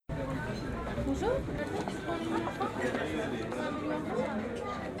It's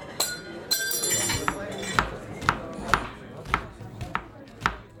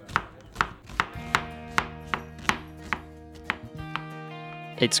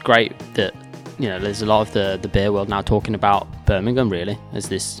great that there's a lot of the beer world now talking about Birmingham really as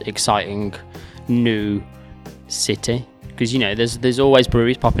this exciting new city, because there's always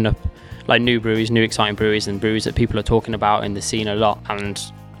breweries popping up, like new breweries, new exciting breweries, and breweries that people are talking about in the scene a lot, and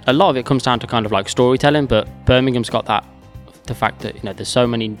a lot of it comes down to kind of like storytelling. But Birmingham's got the fact that there's so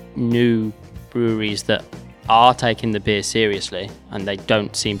many new breweries that are taking the beer seriously, and they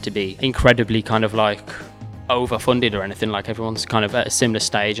don't seem to be incredibly kind of like overfunded or anything. Like, everyone's kind of at a similar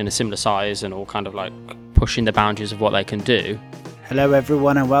stage and a similar size and all kind of like pushing the boundaries of what they can do. Hello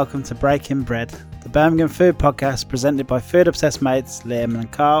everyone, and welcome to Breaking Bread, the Birmingham food podcast presented by food obsessed mates Liam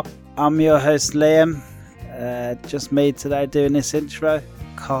and Carl. I'm your host Liam, just me today doing this intro.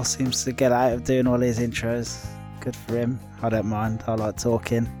 Carl seems to get out of doing all his intros. Good for him. I don't mind, I like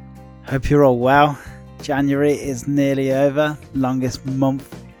talking. Hope you're all well. January is nearly over, longest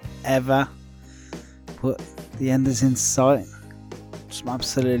month ever, but the end is in sight. Some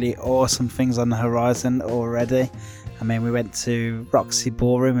absolutely awesome things on the horizon already. I mean, we went to Roxy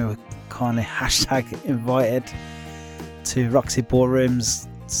Ballroom. We were kindly # invited to Roxy Ballroom's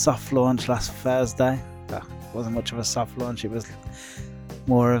soft launch last Thursday. Well, it wasn't much of a soft launch, it was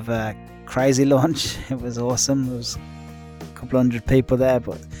more of a crazy launch. It was awesome. There was a couple hundred people there,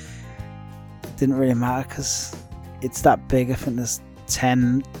 but it didn't really matter because it's that big. I think there's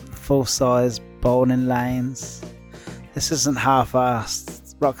 10 full-size bowling lanes. This isn't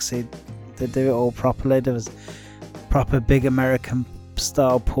half-assed. Roxy, they do it all properly. There was proper big American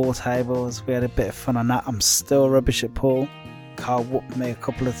style pool tables. We had a bit of fun on that. I'm still rubbish at pool. Carl whooped me a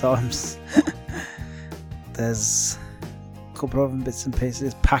couple of times. There's a couple of other bits and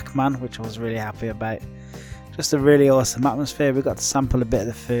pieces. Pac-Man, which I was really happy about. Just a really awesome atmosphere. We got to sample a bit of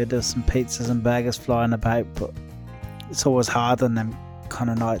the food. There was some pizzas and burgers flying about, but it's always hard on them kind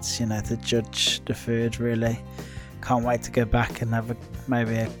of nights, to judge the food really. Can't wait to go back and have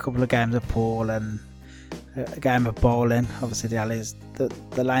maybe a couple of games of pool and a game of bowling. Obviously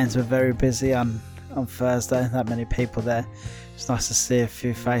the lanes were very busy on Thursday, that many people there. It's nice to see a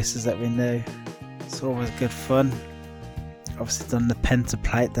few faces that we knew. It's always good fun. Obviously done the Penta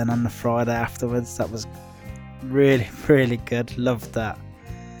plate then on the Friday afterwards. That was really, really good. Loved that.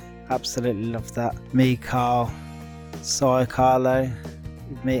 Absolutely loved that. Me, Carl, Sai, Carlo,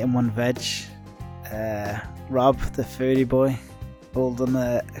 meat and one veg. Rob, the foodie boy, all done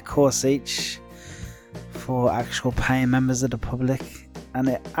a course each for actual paying members of the public, and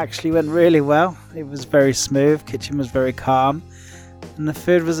it actually went really well. It was very smooth, kitchen was very calm, and the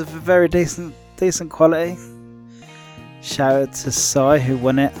food was of a very decent quality. Shout out to Sai, who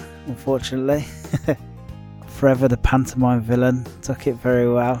won it, unfortunately. Forever the pantomime villain, took it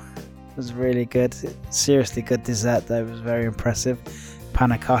very well. It was really good. Seriously good dessert though, it was very impressive.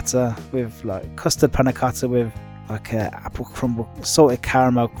 Panna cotta with like custard panna cotta with like a apple crumble, salted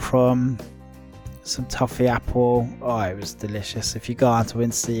caramel crumb, some toffee apple. Oh, it was delicious. If you go onto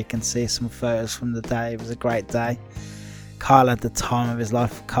Insta you can see some photos from the day. It was a great day. Carl had the time of his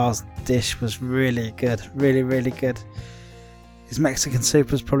life. Carl's dish was really good, really, really good. His Mexican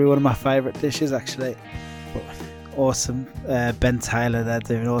soup was probably one of my favourite dishes actually. But awesome. Ben Taylor, they're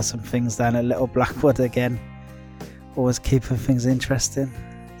doing awesome things down at Little Blackwood again. Always keeping things interesting.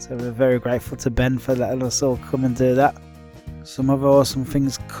 So we're very grateful to Ben for letting us all come and do that. Some other awesome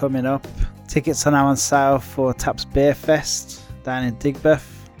things coming up. Tickets are now on sale for Taps Beer Fest down in Digbeth.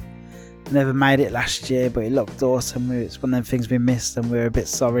 Never made it last year, but it looked awesome. It's one of them things we missed, and we're a bit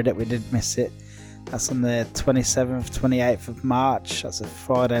sorry that we did miss it. That's on the 27th, 28th of March. That's a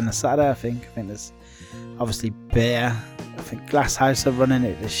Friday and a Saturday, I think. I think there's obviously beer. I think Glasshouse are running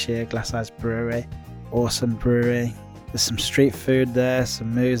it this year. Glasshouse Brewery. Awesome brewery. There's some street food there,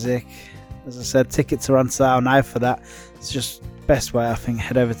 some music. As I said, tickets are on sale now for that. It's just best way, I think,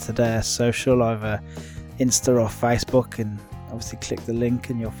 head over to their social, either Insta or Facebook, and obviously click the link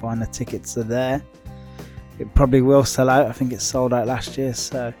and you'll find the tickets are there. It probably will sell out. I think it sold out last year,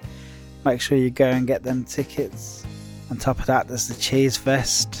 so make sure you go and get them tickets. On top of that, there's the Cheese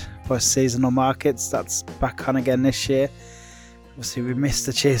Fest by Seasonal Markets. That's back on again this year. Obviously we missed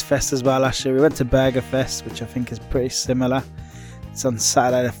the Cheese Fest as well last year. We went to Burger Fest, which I think is pretty similar. It's on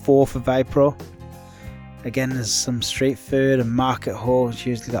Saturday the 4th of April. Again, there's some street food and market hall. It's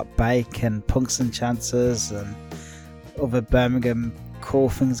usually got bacon, punks and chances and other Birmingham cool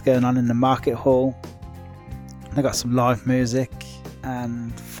things going on in the market hall. They got some live music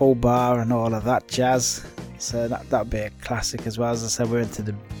and full bar and all of that jazz. So that'll be a classic as well. As I said, we went to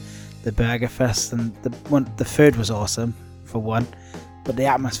the the Burger Fest, and the food was awesome for one, but the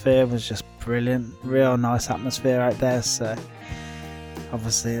atmosphere was just brilliant. Real nice atmosphere out there. So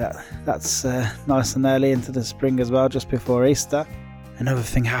obviously that's nice and early into the spring as well, just before Easter. Another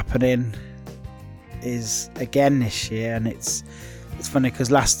thing happening is again this year, and it's funny because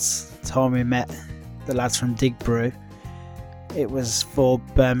last time we met the lads from Dig Brew, it was for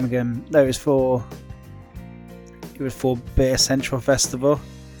Birmingham. No, it was for Beer Central Festival.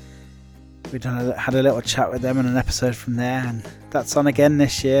 We had a little chat with them and an episode from there, and that's on again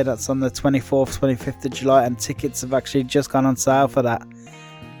this year. That's on the 24th, 25th of July, and tickets have actually just gone on sale for that.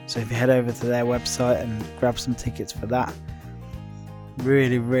 So if you head over to their website and grab some tickets for that,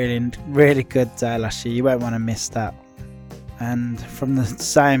 really, really, really good day last year. You won't want to miss that. And from the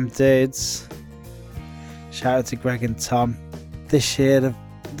same dudes, shout out to Greg and Tom. This year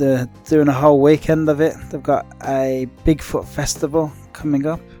they're doing a whole weekend of it. They've got a Bigfoot festival coming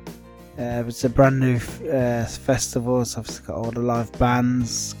up. It's a brand new festival. It's obviously got all the live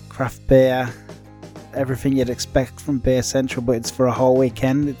bands, craft beer, everything you'd expect from Beer Central, but it's for a whole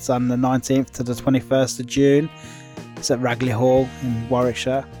weekend. It's on the 19th to the 21st of June. It's at Ragley Hall in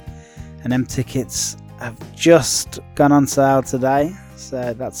Warwickshire, and them tickets have just gone on sale today,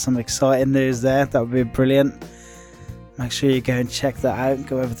 so that's some exciting news there. That would be brilliant. Make sure you go and check that out.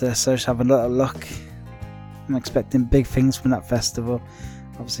 Go over to their social, have a little look. I'm expecting big things from that festival.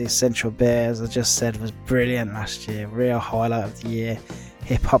 Obviously Central Beer, as I just said, was brilliant last year. Real highlight of the year.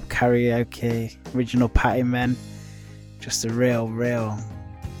 Hip hop karaoke, original Patty Men. Just a real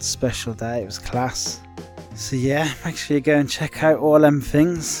special day. It was class. So yeah, make sure you go and check out all them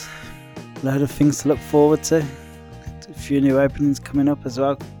things. Load of things to look forward to. A few new openings coming up as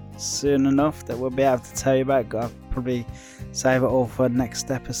well soon enough that we'll be able to tell you about. I'll probably save it all for next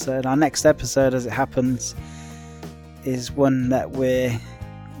episode. Our next episode, as it happens, is one that we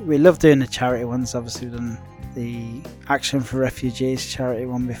love doing the charity ones. Obviously we've done the Action for Refugees charity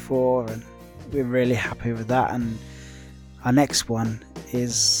one before, and we're really happy with that. And our next one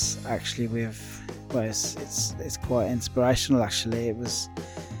is actually it's quite inspirational actually. It was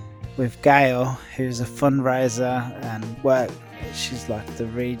with Gail, who's a fundraiser and she's like the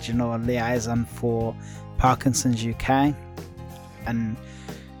regional liaison for Parkinson's UK, and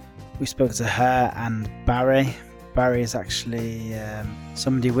we spoke to her and Barry. Barry is actually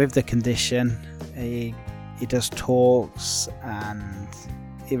somebody with the condition. He does talks and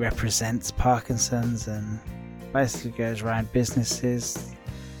he represents Parkinson's and basically goes around businesses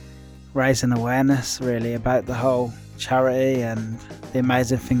raising awareness really about the whole charity and the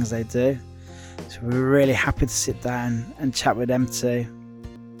amazing things they do. So we're really happy to sit down and chat with them too,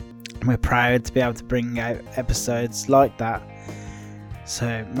 and we're proud to be able to bring out episodes like that.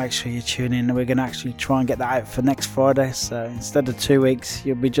 So make sure you tune in. We're going to actually try and get that out for next Friday. So instead of 2 weeks,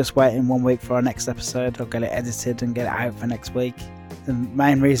 you'll be just waiting 1 week for our next episode. I'll get it edited and get it out for next week. The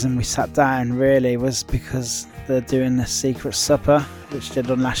main reason we sat down really was because they're doing the Secret Supper, which they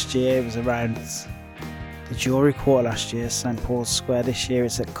done last year. It was around the Jewellery Quarter last year, St Paul's Square. This year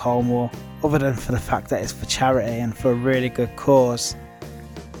it's at Colmore. Other than for the fact that it's for charity and for a really good cause,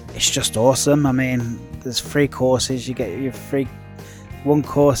 it's just awesome. I mean, there's 3 courses. You get your free one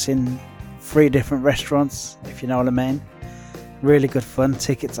course in 3 different restaurants, if you know what I mean. Really good fun.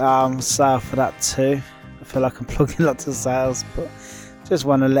 Tickets are on sale for that too. I feel like I'm plugging lots of sales, but just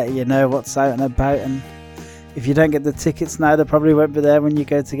want to let you know what's out and about. And if you don't get the tickets now, they probably won't be there when you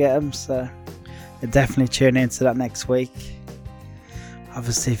go to get them, so definitely tune into that next week.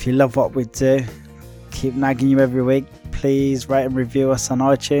 Obviously, if you love what we do, keep nagging you every week. Please rate and review us on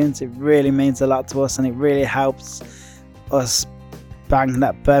iTunes. It really means a lot to us, and it really helps us bang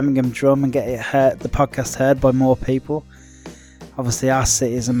that Birmingham drum and get the podcast heard by more people. Obviously our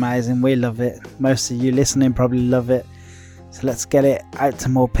city is amazing, we love it. Most of you listening probably love it, so let's get it out to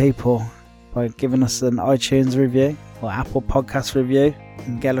more people by giving us an iTunes review or Apple Podcast review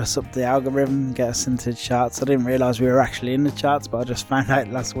and get us up the algorithm, get us into the charts. I didn't realise we were actually in the charts, but I just found out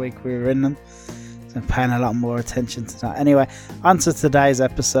last week we were in them, so I'm paying a lot more attention to that. Anyway, on to today's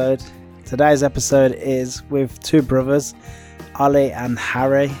episode. Today's episode is with 2 brothers, Ollie and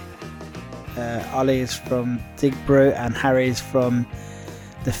Harry. Ollie is from Dig Brew and Harry is from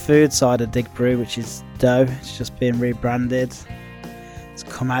the food side of Dig Brew, which is Dough. It's just been rebranded. It's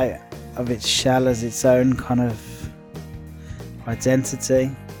come out of its shell as its own kind of identity,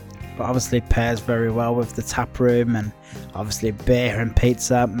 but obviously pairs very well with the tap room, and obviously beer and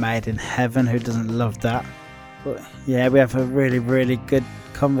pizza made in heaven. Who doesn't love that? But yeah, we have a really good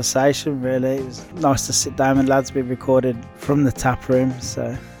conversation. Really, it was nice to sit down with lads. We recorded from the tap room,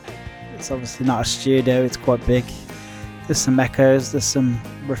 so it's obviously not a studio, it's quite big, There's some echoes, there's some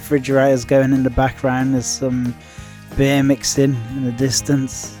refrigerators going in the background, there's some beer mixing in the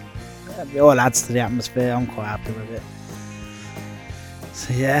distance. It all adds to the atmosphere. I'm quite happy with it.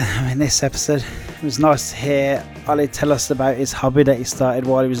 So yeah, I mean, this episode, it was nice to hear Ollie tell us about his hobby that he started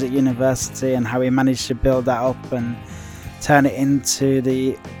while he was at university and how he managed to build that up and turn it into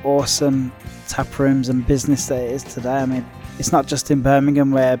the awesome tap rooms and business that it is today. I mean, it's not just in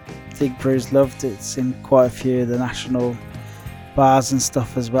Birmingham where Dig Brew's loved, it's in quite a few of the national bars and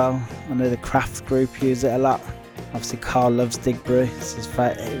stuff as well. I know the craft group use it a lot. Obviously Carl loves Dig Brew.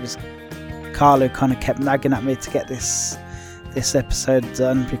 It was Carl who kind of kept nagging at me to get this episode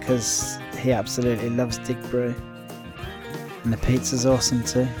done because he absolutely loves Dig Brew. And the pizza's awesome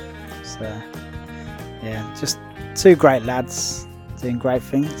too. So yeah, just two great lads doing great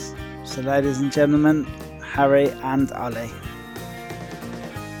things. So ladies and gentlemen, Harry and Ollie.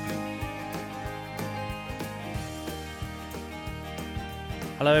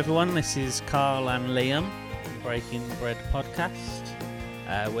 Hello everyone, this is Carl and Liam, Breaking Bread Podcast.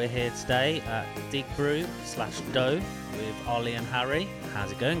 We're here today at Dig Brew / Dough with Ollie and Harry.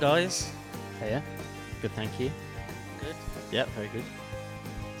 How's it going, guys? Yeah, good, thank you. Good. Yeah, very good.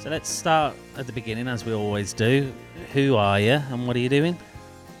 So let's start at the beginning, as we always do. Who are you and what are you doing?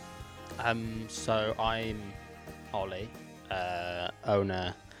 So I'm Ollie,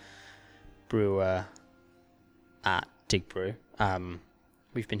 owner, brewer at Dig Brew.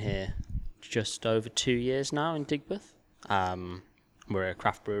 We've been here just over 2 years now in Digbeth. We're a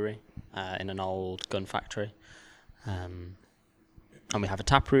craft brewery in an old gun factory. And we have a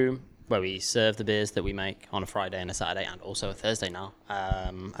tap room where we serve the beers that we make on a Friday and a Saturday and also a Thursday now.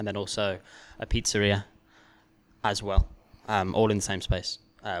 And then also a pizzeria as well, all in the same space,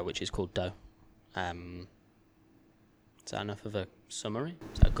 which is called Dough. Is that enough of a summary?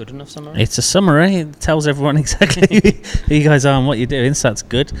 Is that a good enough summary? It's a summary. It tells everyone exactly who you guys are and what you're doing, so that's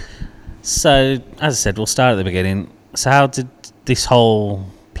good. So, as I said, we'll start at the beginning. So how did this whole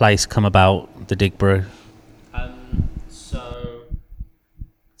place come about, the Dig Brew? So,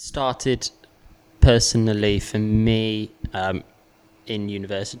 started personally for me in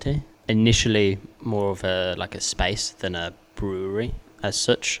university. Initially, more of a space than a brewery as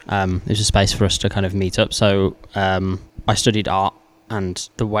such. It was a space for us to kind of meet up. So I studied art, and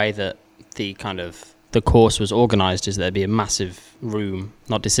the way that the course was organised is there'd be a massive room,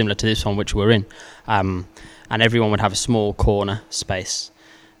 not dissimilar to this one which we're in, and everyone would have a small corner space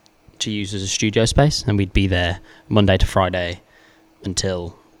to use as a studio space, and we'd be there Monday to Friday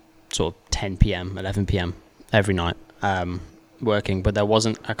until sort of 10 p.m, 11 p.m. every night working. But there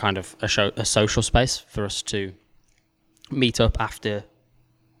wasn't a social space for us to meet up after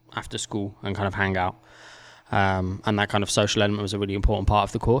school and kind of hang out. And that kind of social element was a really important part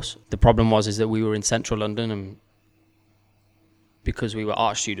of the course. The problem is that we were in central London, and because we were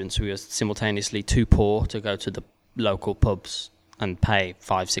art students, we were simultaneously too poor to go to the local pubs and pay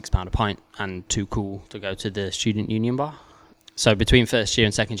 £5-6 a pint, and too cool to go to the student union bar. So between first year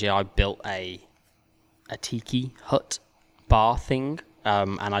and second year, I built a tiki hut bar thing,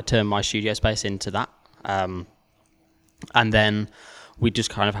 and I turned my studio space into that. And then we'd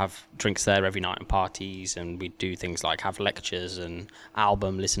just kind of have drinks there every night and parties, and we'd do things like have lectures and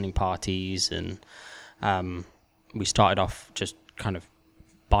album listening parties, and we started off just kind of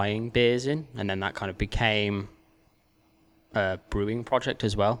buying beers in, and then that kind of became a brewing project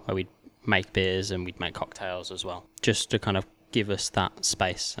as well, where we'd make beers and we'd make cocktails as well, just to kind of give us that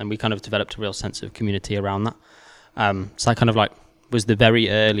space. And we kind of developed a real sense of community around that. So that kind of was the very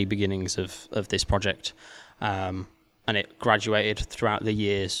early beginnings of this project. And it graduated throughout the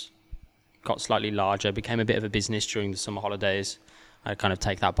years, got slightly larger, became a bit of a business during the summer holidays. I'd kind of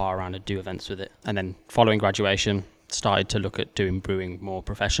take that bar around and do events with it. And then following graduation, started to look at doing brewing more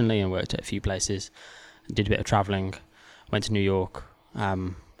professionally and worked at a few places. Did a bit of travelling, went to New York,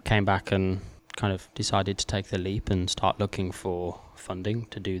 came back and kind of decided to take the leap and start looking for funding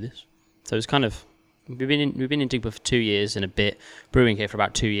to do this. So it's kind of, we've been in Digbeth for 2 years and a bit, brewing here for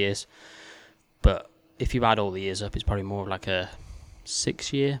about 2 years. But if you add all the years up, it's probably more like a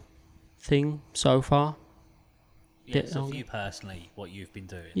 6-year thing so far. Yeah, so for you personally, what you've been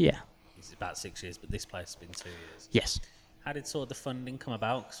doing, yeah, is about 6 years, but this place has been 2 years. Yes. How did sort of the funding come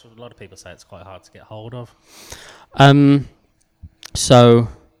about? Because a lot of people say it's quite hard to get hold of. So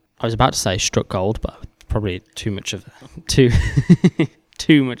I was about to say struck gold, but probably too much of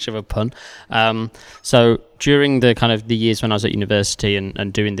a pun. So during the kind of the years when I was at university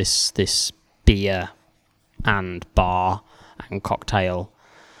and doing this beer and bar and cocktail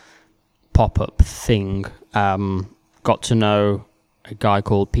pop-up thing, got to know a guy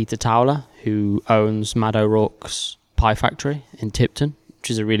called Peter Towler, who owns Mad O'Rourke's Pie Factory in Tipton, which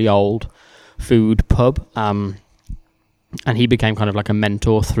is a really old food pub. And he became kind of like a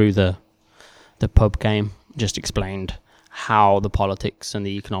mentor through the pub game, just explained how the politics and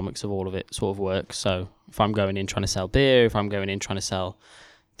the economics of all of it sort of works. So if I'm going in trying to sell beer, if I'm going in trying to sell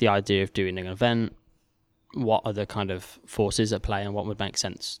the idea of doing an event, what are the kind of forces at play and what would make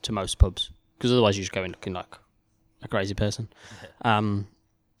sense to most pubs? Because otherwise you just go in looking like a crazy person.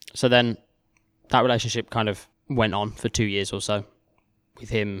 So then that relationship kind of went on for 2 years or so, with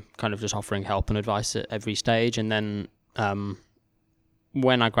him kind of just offering help and advice at every stage. And then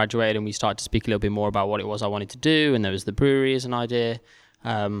when I graduated and we started to speak a little bit more about what it was I wanted to do, and there was the brewery as an idea,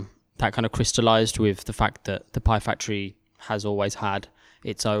 that kind of crystallized with the fact that the Pie Factory has always had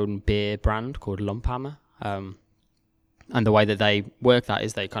its own beer brand called Lumphammer. And the way that they work that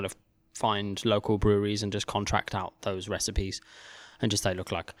is they kind of find local breweries and just contract out those recipes and just say,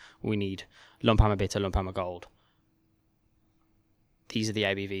 look, like, we need Lumphammer Bitter, Lumphammer Gold. These are the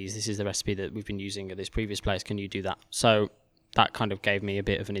ABVs. This is the recipe that we've been using at this previous place. Can you do that? So that kind of gave me a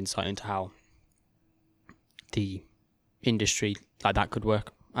bit of an insight into how the industry like that could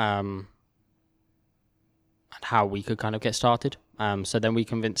work, and how we could kind of get started. So then we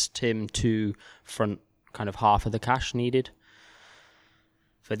convinced him to front kind of half of the cash needed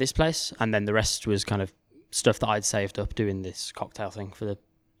for this place, and then the rest was kind of stuff that I'd saved up doing this cocktail thing for the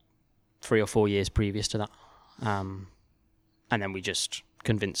 3 or 4 years previous to that. And then we just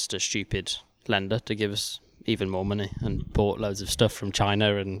convinced a stupid lender to give us even more money and bought loads of stuff from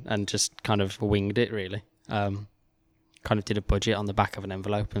China and just kind of winged it, really. Kind of did a budget on the back of an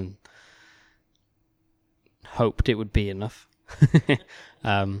envelope and hoped it would be enough.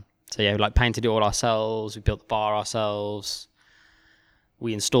 So yeah, we like painted it all ourselves. We built the bar ourselves.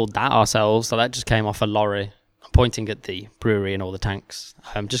 We installed that ourselves. So that just came off a lorry. I'm pointing at the brewery and all the tanks.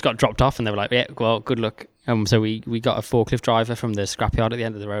 Just got dropped off and they were like, yeah, well, good luck. So we got a forklift driver from the scrapyard at the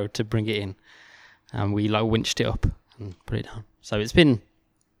end of the road to bring it in. And we like winched it up and put it down. So it's been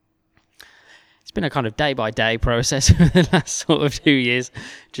a kind of day by day process for the last sort of 2 years.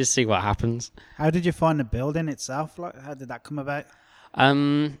 Just see what happens. How did you find the building itself? Like, how did that come about?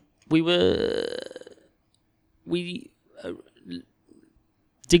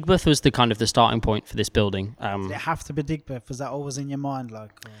 Digbeth was the kind of the starting point for this building. Did it have to be Digbeth? Was that always in your mind?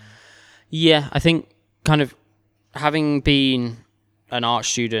 Yeah, I think kind of having been an art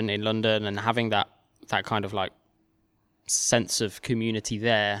student in London and having that kind of like sense of community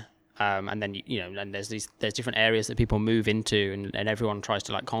there, and then and there's different areas that people move into, and everyone tries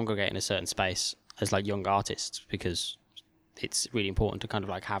to like congregate in a certain space as like young artists, because it's really important to kind of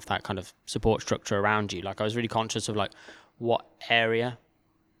like have that kind of support structure around you. Like, I was really conscious of like what area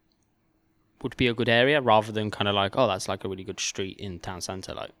would be a good area, rather than kind of like, oh, that's like a really good street in town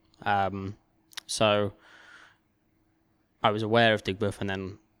centre. Like, so I was aware of Digbeth, and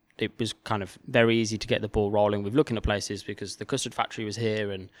then it was kind of very easy to get the ball rolling with looking at places, because the Custard Factory was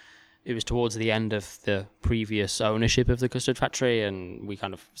here, and it was towards the end of the previous ownership of the Custard Factory, and we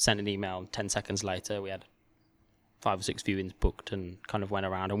kind of sent an email. 10 seconds later, we had 5 or 6 viewings booked and kind of went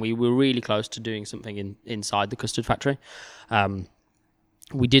around, and we were really close to doing something inside the Custard Factory.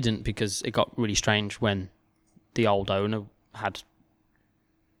 We didn't, because it got really strange when the old owner had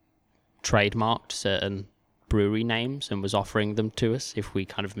trademarked certain brewery names and was offering them to us if we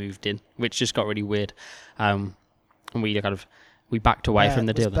kind of moved in, which just got really weird. And we backed away from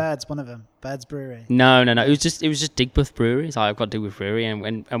the deal. Was Baird's one of them? Baird's Brewery? No. It was just Digbeth Brewery. So I've got Digbeth Brewery,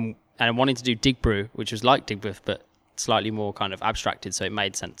 and I wanted to do Dig Brew, which was like Digbeth, but slightly more kind of abstracted, so it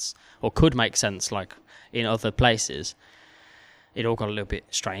made sense, or could make sense, like in other places. It all got a little bit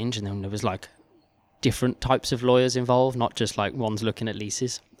strange, and then there was like different types of lawyers involved, not just like ones looking at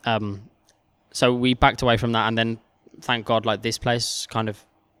leases. So we backed away from that, and then thank God, like this place kind of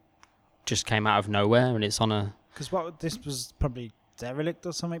just came out of nowhere, and it's on a... Because this was probably derelict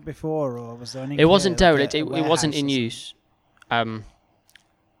or something before, or was there any... It wasn't derelict, it wasn't in use.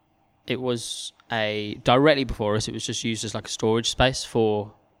 It was directly before us, it was just used as like a storage space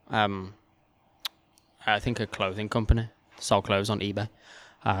for, I think, a clothing company. Sold clothes on eBay.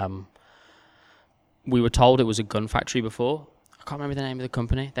 We were told it was a gun factory before. I can't remember the name of the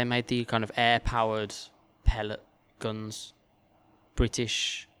company. They made the kind of air-powered pellet guns.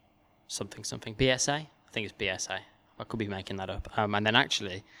 British something. BSA? I think it's BSA. I could be making that up. And then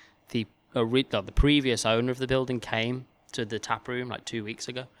actually, the previous owner of the building came to the tap room like 2 weeks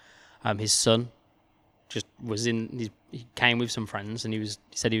ago. His son just was he came with some friends, and he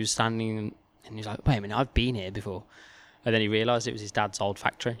said he was standing and he was like, wait a minute, I've been here before. And then he realised it was his dad's old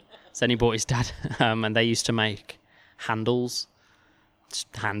factory. So then he bought his dad, and they used to make handles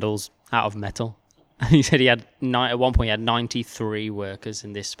out of metal. He said at one point he had 93 workers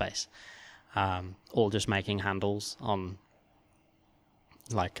in this space, all just making handles on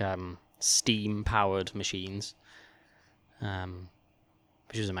like steam-powered machines,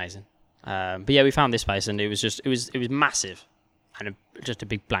 which was amazing. But yeah, we found this space, and it was massive, and just a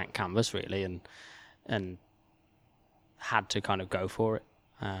big blank canvas really, and had to kind of go for it.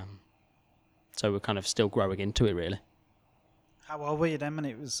 So we're kind of still growing into it really. How old were you then when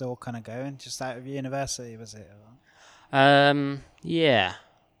it was all kind of going? Just out of university, was it? Yeah.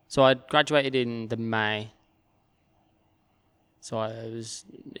 So I graduated in the May. So I was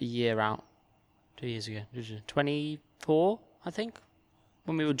a year out, 2 years ago. 24, I think,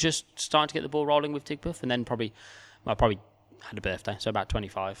 when we were just starting to get the ball rolling with TigPuff, and then probably had a birthday, so about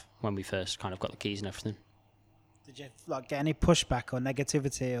 25 when we first kind of got the keys and everything. Did you like get any pushback or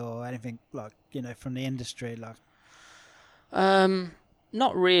negativity or anything from the industry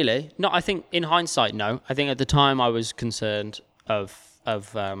Not really. I think in hindsight, no. I think at the time I was concerned of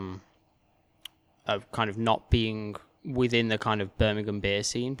kind of not being within the kind of Birmingham beer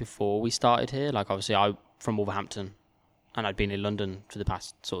scene before we started here. Like obviously I'm from Wolverhampton, and I'd been in London for the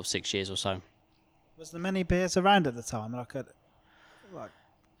past sort of 6 years or so. Was there many beers around at the time? Like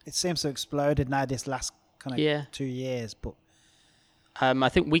it seems to have exploded now this last kind of 2 years, but I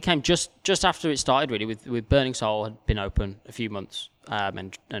think we came just after it started really. With Burning Soul had been open a few months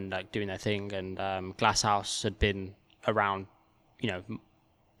and like doing their thing, and Glasshouse had been around,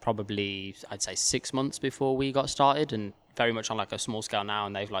 probably I'd say 6 months before we got started, and very much on like a small scale now,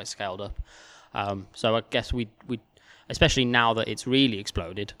 and they've like scaled up. So I guess we especially now that it's really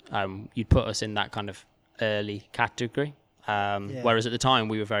exploded, you'd put us in that kind of early category. Whereas at the time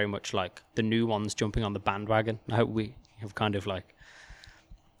we were very much like the new ones jumping on the bandwagon. I hope we have kind of like.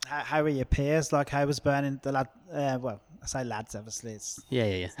 How were your peers? Like, how was Burning the lad? Well, I say lads, obviously. It's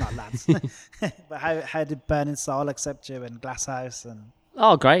not lads. But how did Burning Soul accept you and Glasshouse and?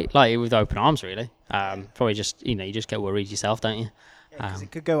 Oh, great! Like with open arms, really. Probably just you just get worried yourself, don't you? Yeah, because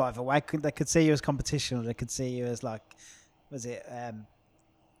it could go either way. They could see you as competition, or they could see you as like, was it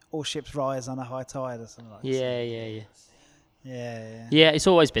all ships rise on a high tide or something like that? Yeah. It's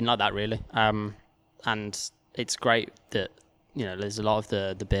always been like that, really. And it's great that there's a lot of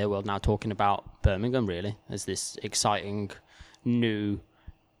the beer world now talking about Birmingham really as this exciting new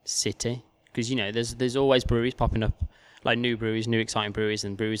city, because there's always breweries popping up, like new breweries, new exciting breweries,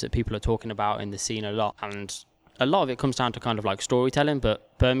 and breweries that people are talking about in the scene a lot, and a lot of it comes down to kind of like storytelling.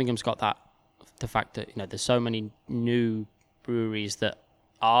 But Birmingham's got the fact that there's so many new breweries that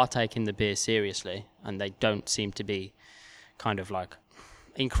are taking the beer seriously, and they don't seem to be kind of like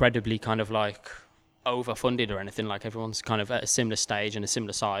incredibly kind of like overfunded or anything. Like everyone's kind of at a similar stage and a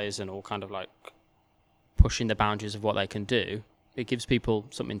similar size, and all kind of like pushing the boundaries of what they can do. It gives people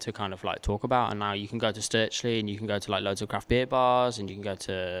something to kind of like talk about. And now you can go to Sturchley, and you can go to like loads of craft beer bars, and you can go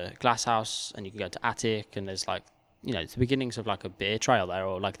to Glasshouse, and you can go to Attic, and there's like it's the beginnings of like a beer trail there,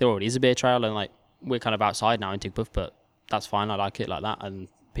 or like there already is a beer trail, and like we're kind of outside now in TigPuff, but that's fine. I like it like that, and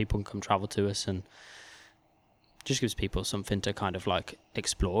people can come travel to us, and just gives people something to kind of like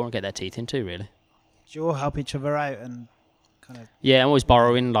explore and get their teeth into really. Do you all help each other out and kind of? Yeah, I'm always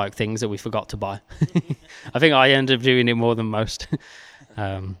borrowing like things that we forgot to buy. I think I end up doing it more than most.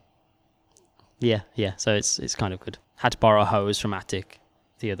 So it's kind of good. Had to borrow a hose from Attic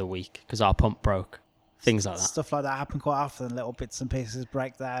the other week because our pump broke. Things like that. Stuff like that happen quite often. Little bits and pieces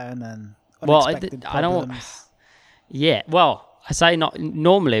break down and problems. unexpected I say not.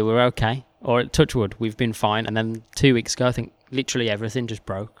 Normally we're okay, or touch wood, we've been fine. And then 2 weeks ago, I think literally everything just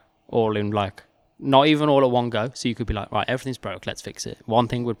broke, all in like. Not even all at one go. So you could be like, right, everything's broke, let's fix it. One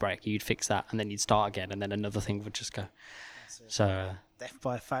thing would break, you'd fix that, and then you'd start again, and then another thing would just go. So death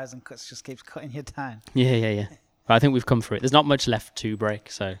by 1,000 cuts just keeps cutting you down. Yeah. But I think we've come through it. There's not much left to break,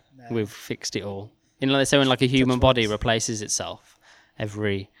 so we've fixed it all. They say when like a human body replaces itself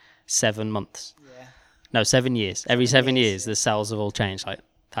every 7 months. Yeah. No, 7 years. Every 7 years, the cells have all changed. Like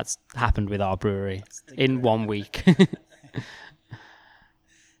that's happened with our brewery in 1 week.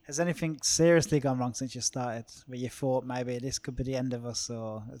 Has anything seriously gone wrong since you started, where you thought maybe this could be the end of us,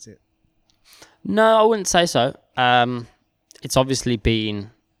 or is it? No, I wouldn't say so. It's obviously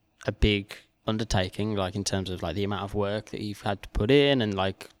been a big undertaking, like in terms of like the amount of work that you've had to put in, and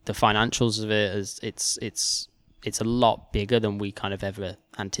like the financials of it. It's a lot bigger than we kind of ever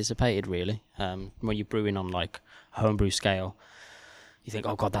anticipated, really. When you're brewing on like homebrew scale, you think,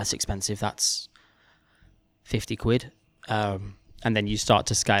 oh god, that's expensive. That's 50 quid. And then you start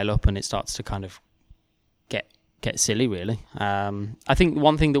to scale up, and it starts to kind of get silly, really. I think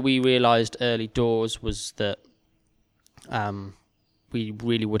one thing that we realised early doors was that we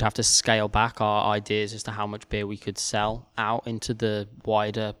really would have to scale back our ideas as to how much beer we could sell out into the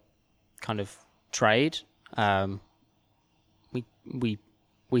wider kind of trade.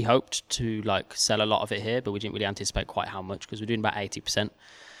 We hoped to like sell a lot of it here, but we didn't really anticipate quite how much, because we're doing about 80%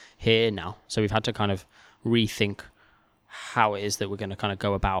 here now. So we've had to kind of rethink how it is that we're going to kind of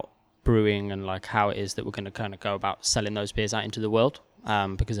go about brewing, and like how it is that we're going to kind of go about selling those beers out into the world,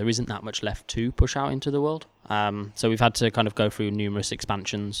 because there isn't that much left to push out into the world. So we've had to kind of go through numerous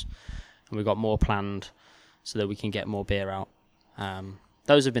expansions, and we've got more planned so that we can get more beer out.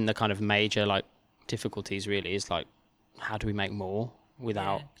 Those have been the kind of major like difficulties, really, is like, how do we make more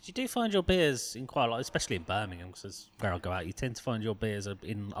without... Yeah, 'cause you do find your beers in quite a lot, especially in Birmingham, because that's where I go out. You tend to find your beers are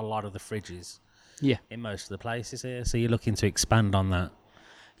in a lot of the fridges in most of the places here. So you're looking to expand on that.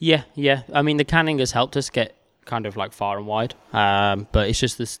 Yeah. I mean, the canning has helped us get kind of like far and wide, but it's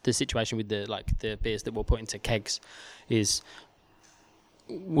just the situation with the beers that we'll put into kegs is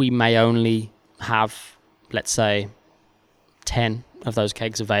we may only have, let's say, 10 of those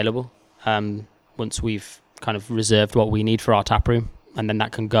kegs available once we've kind of reserved what we need for our tap room, and then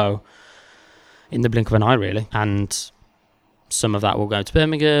that can go in the blink of an eye, really. And some of that will go to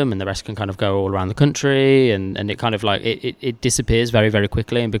Birmingham, and the rest can kind of go all around the country, and it kind of like it disappears very, very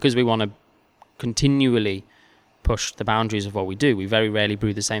quickly. And because we want to continually push the boundaries of what we do, we very rarely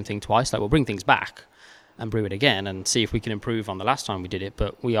brew the same thing twice. Like, we'll bring things back and brew it again and see if we can improve on the last time we did it,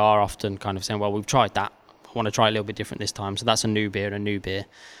 but we are often kind of saying, well, we've tried that, I want to try a little bit different this time. So that's a new beer.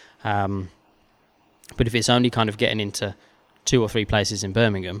 But if it's only kind of getting into 2 or 3 places in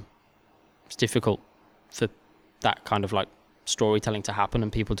Birmingham, it's difficult for that kind of like storytelling to happen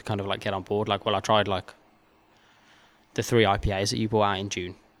and people to kind of like get on board. Like, well, I tried like the 3 IPAs that you brought out in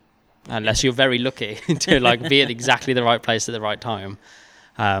June. Unless you're very lucky to like be at exactly the right place at the right time,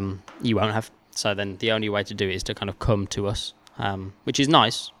 you won't have. So then the only way to do it is to kind of come to us, which is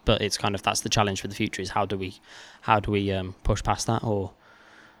nice, but it's kind of, that's the challenge for the future, is how do we push past that, or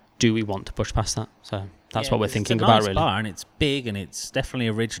do we want to push past that? So that's what we're thinking about, really. It's a nice bar, and it's big, and it's definitely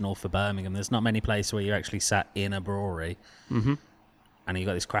original for Birmingham. There's not many places where you're actually sat in a brewery, and you've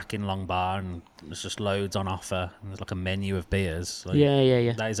got this cracking long bar, and there's just loads on offer, and there's like a menu of beers. Like,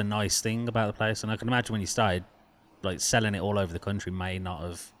 yeah. That is a nice thing about the place, and I can imagine when you started, like, selling it all over the country may not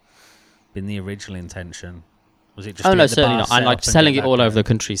have been the original intention. Was it just? Oh no, certainly not. And like selling it all over the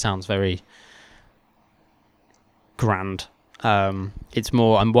country sounds very grand. It's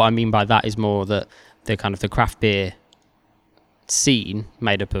more, and what I mean by that is more that the kind of the craft beer scene,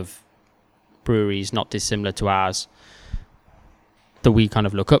 made up of breweries not dissimilar to ours, that we kind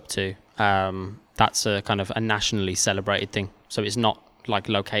of look up to, that's a kind of a nationally celebrated thing. So it's not like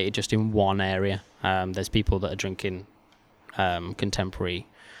located just in one area. There's people that are drinking contemporary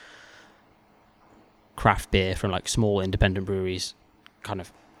craft beer from like small independent breweries kind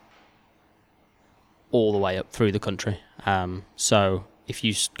of all the way up through the country. So if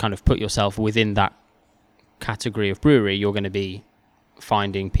you kind of put yourself within that category of brewery, you're going to be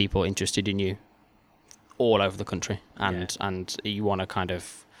finding people interested in you all over the country, and you want to kind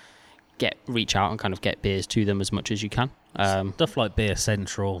of reach out and kind of get beers to them as much as you can. Stuff like Beer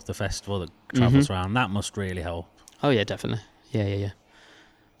Central, the festival that travels around, that must really help. Oh yeah, definitely. Yeah.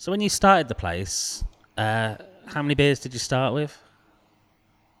 So when you started the place, how many beers did you start with?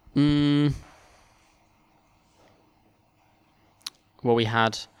 Well, we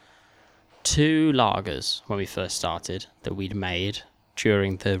had 2 lagers when we first started that we'd made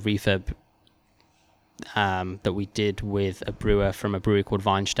during the refurb that we did with a brewer from a brewery called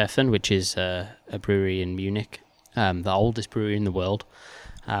Weinsteffen, which is a brewery in Munich, the oldest brewery in the world.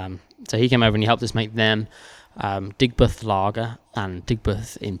 So he came over and he helped us make them Digbuth Lager and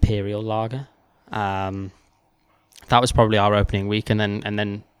Digbuth Imperial Lager. That was probably our opening week, and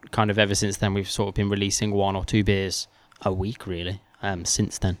then kind of ever since then we've sort of been releasing 1 or 2 beers a week, really,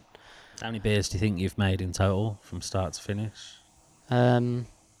 since then. How many beers do you think you've made in total from start to finish?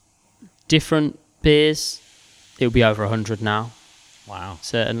 Different beers, it would be over 100 now. Wow.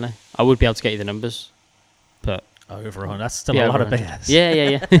 Certainly. I would be able to get you the numbers, but... Over 100. That's still a lot of beers.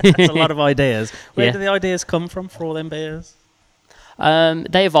 Yeah. That's a lot of ideas. Where do the ideas come from for all them beers?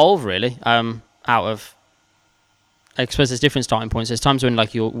 They evolve, really, out of... I suppose there's different starting points. There's times when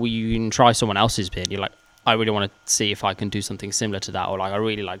like you can try someone else's beer and you're like, I really want to see if I can do something similar to that, or like I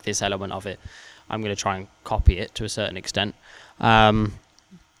really like this element of it, I'm going to try and copy it to a certain extent.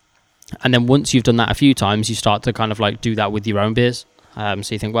 And then once you've done that a few times, you start to kind of like do that with your own beers. So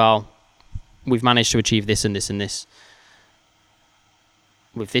you think, well, we've managed to achieve this and this and this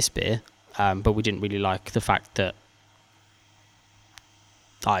with this beer, but we didn't really like the fact that,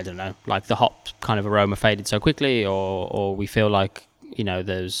 I don't know, like the hop kind of aroma faded so quickly, or we feel like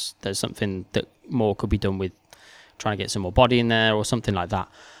there's something that more could be done with trying to get some more body in there or something like that,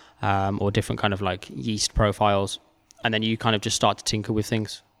 or different kind of like yeast profiles. And then you kind of just start to tinker with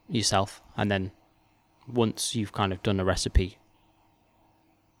things yourself. And then once you've kind of done a recipe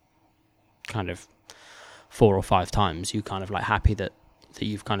kind of 4 or 5 times, you kind of like happy that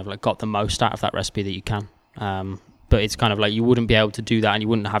you've kind of like got the most out of that recipe that you can. But it's kind of like you wouldn't be able to do that, and you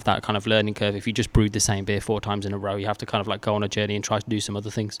wouldn't have that kind of learning curve if you just brewed the same beer 4 times in a row. You have to kind of like go on a journey and try to do some other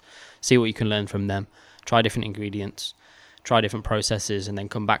things, see what you can learn from them, try different ingredients, try different processes, and then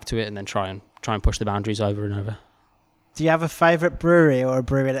come back to it and then try and push the boundaries over and over. Do you have a favourite brewery or a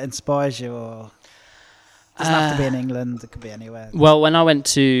brewery that inspires you? Or it doesn't have to be in England, it could be anywhere. Well, when I went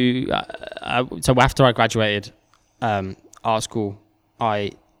to so after I graduated art school,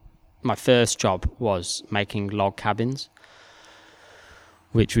 my first job was making log cabins,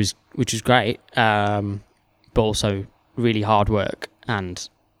 which was great, but also really hard work and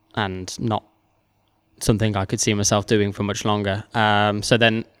not something I could see myself doing for much longer. So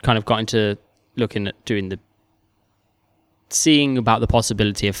then kind of got into looking at seeing about the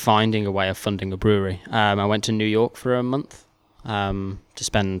possibility of finding a way of funding a brewery. I went to New York for a month to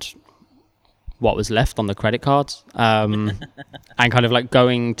spend what was left on the credit cards, and kind of like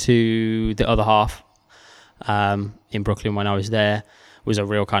going to the other half in Brooklyn when I was there was a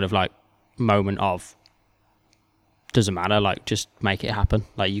real kind of like moment of, doesn't matter, like just make it happen.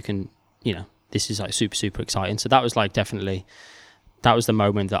 Like you can, this is like super, super exciting. So that was like definitely, that was the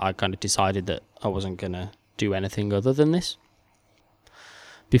moment that I kind of decided that I wasn't going to do anything other than this.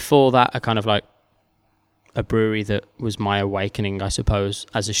 Before that, I kind of like, a brewery that was my awakening, I suppose,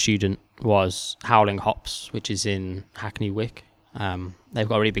 as a student was Howling Hops, which is in Hackney Wick. They've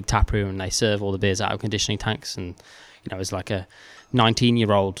got a really big tap room and they serve all the beers out of conditioning tanks. And, as like a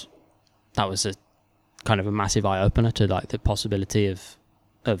 19-year-old, that was a kind of a massive eye-opener to like the possibility of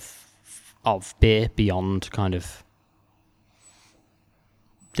beer beyond kind of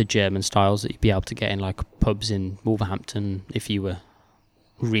the German styles that you'd be able to get in like pubs in Wolverhampton. If you were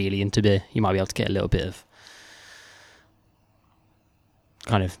really into beer, you might be able to get a little bit of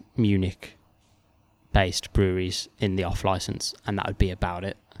kind of Munich based breweries in the off license, and that would be about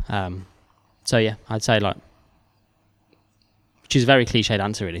it. So yeah, I'd say like, which is a very cliched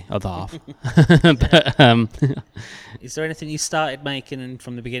answer really, other half. But is there anything you started making and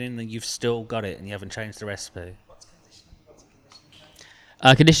from the beginning that you've still got it and you haven't changed the recipe?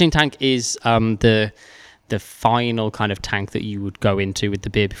 Conditioning tank is the final kind of tank that you would go into with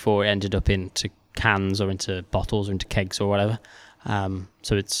the beer before it ended up into cans or into bottles or into kegs or whatever.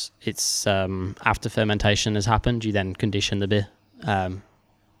 So it's after fermentation has happened, you then condition the beer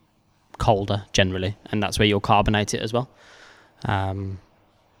colder generally, and that's where you'll carbonate it as well.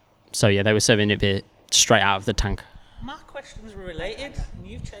 So yeah, they were serving it beer straight out of the tank. My questions were related, and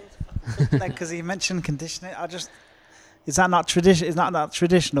you've changed. Because you mentioned conditioning, is that not tradition? Is that not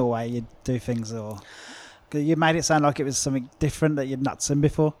traditional way you do things, or you made it sound like it was something different that you'd not seen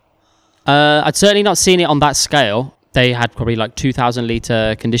before? I'd certainly not seen it on that scale. They had probably like 2,000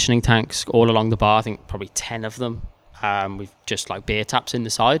 litre conditioning tanks all along the bar. I think probably 10 of them with just like beer taps in the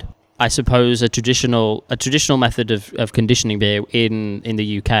side. I suppose a traditional method of conditioning beer in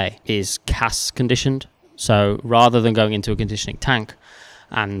the UK is cask conditioned. So rather than going into a conditioning tank,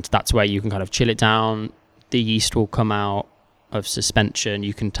 and that's where you can kind of chill it down, the yeast will come out of suspension.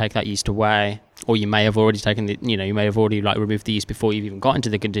 You can take that yeast away, or you may have already taken you may have already like removed the yeast before you've even got into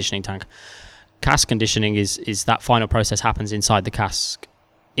the conditioning tank. Cask conditioning is that final process happens inside the cask,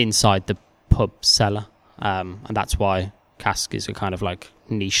 inside the pub cellar, and that's why cask is a kind of like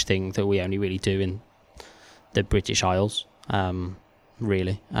niche thing that we only really do in the British Isles,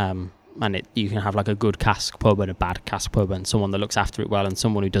 really. And you can have like a good cask pub and a bad cask pub, and someone that looks after it well and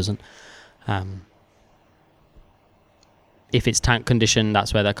someone who doesn't. If it's tank conditioned,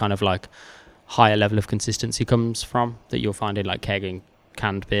 that's where that kind of like higher level of consistency comes from that you'll find in like kegging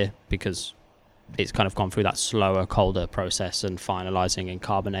canned beer, because it's kind of gone through that slower, colder process and finalising and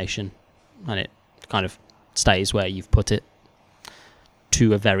carbonation, and it kind of stays where you've put it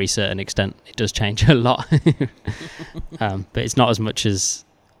to a very certain extent. It does change a lot, but it's not as much as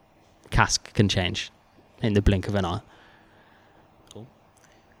cask can change in the blink of an eye. Cool.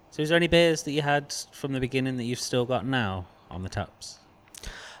 So is there any beers that you had from the beginning that you've still got now on the taps?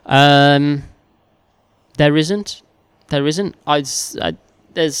 There isn't.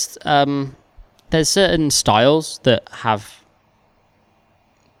 There's certain styles that have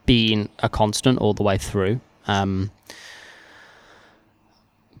been a constant all the way through,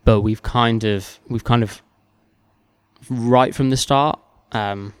 but we've kind of right from the start.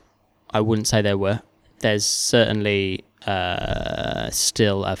 I wouldn't say there were there's certainly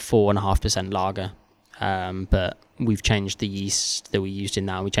still a 4.5% lager, but we've changed the yeast that we used in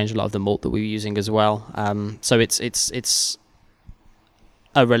now. We changed a lot of the malt that we were using as well. So it's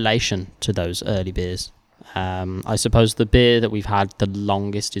a relation to those early beers. I suppose the beer that we've had the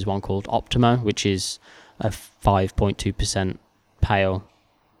longest is one called Optimo, which is a 5.2% pale.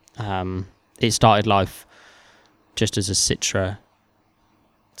 It started life just as a Citra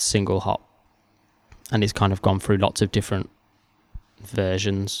single hop, and it's kind of gone through lots of different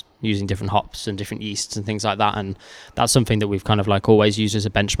versions using different hops and different yeasts and things like that. And that's something that we've kind of like always used as a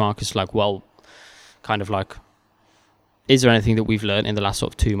benchmark. It's like, well, kind of like, is there anything that we've learned in the last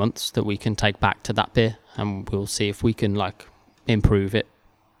sort of 2 months that we can take back to that beer, and we'll see if we can like improve it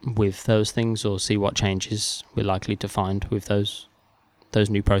with those things, or see what changes we're likely to find with those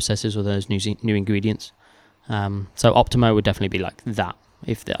new processes or those new ingredients. So Optimo would definitely be like that,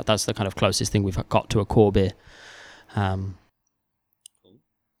 if that's the kind of closest thing we've got to a core beer. Is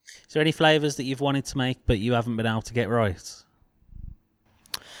there any flavours that you've wanted to make but you haven't been able to get right?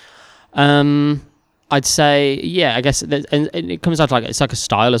 I'd say, yeah, I guess, and it comes out to like, it's like a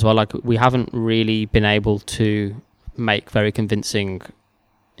style as well. Like, we haven't really been able to make very convincing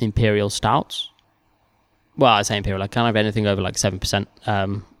imperial stouts. Well, I say imperial, like kind of anything over like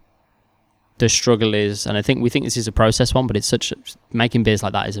 7%. The struggle is, and we think this is a process one, but making beers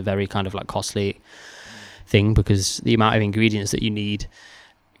like that is a very kind of like costly thing, because the amount of ingredients that you need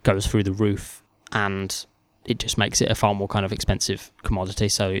goes through the roof, and it just makes it a far more kind of expensive commodity.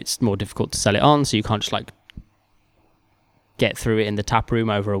 So it's more difficult to sell it on. So you can't just like get through it in the tap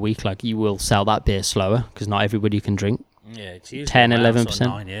room over a week. Like, you will sell that beer slower because not everybody can drink. Yeah, it's usually 10-11%.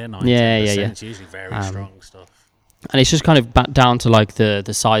 9, Yeah. It's usually very strong stuff. And it's just kind of back down to like the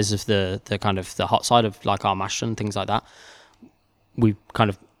size of the kind of the hot side of like our mash and things like that. We've kind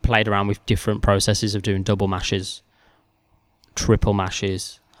of played around with different processes of doing double mashes, triple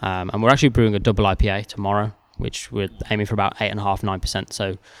mashes, and we're actually brewing a double IPA tomorrow, which we're aiming for about 8.5-9%.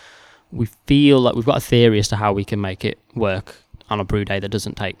 So we feel like we've got a theory as to how we can make it work on a brew day that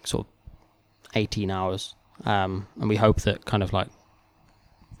doesn't take sort of 18 hours. And we hope that kind of like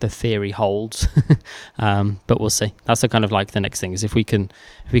the theory holds, but we'll see. That's the kind of like the next thing, is if we can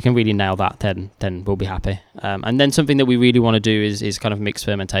really nail that, then we'll be happy. And then something that we really want to do is kind of mixed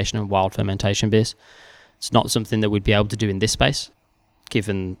fermentation and wild fermentation beers. It's not something that we'd be able to do in this space,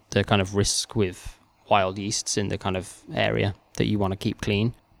 given the kind of risk with wild yeasts in the kind of area that you want to keep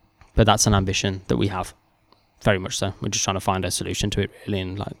clean. But that's an ambition that we have, very much so. We're just trying to find a solution to it, really,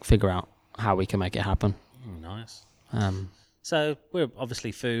 and like figure out how we can make it happen. Nice. So we're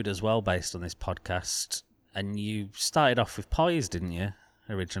obviously food as well based on this podcast, and you started off with pies, didn't you,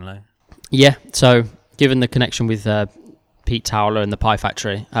 originally? Yeah, so given the connection with Pete Towler and the Pie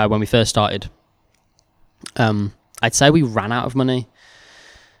Factory, when we first started, I'd say we ran out of money.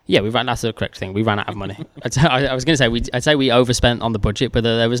 Yeah, that's the correct thing. We ran out of money. I was going to say, I'd say we overspent on the budget, but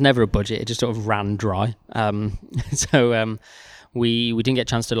there was never a budget. It just sort of ran dry. So we didn't get a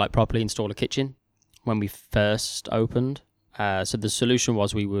chance to like properly install a kitchen when we first opened. So the solution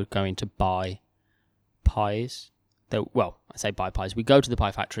was we were going to buy pies. I say buy pies. We go to the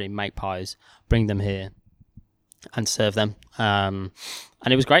Pie Factory, make pies, bring them here, and serve them. And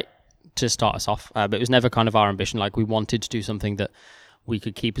it was great to start us off, but it was never kind of our ambition. Like, we wanted to do something that we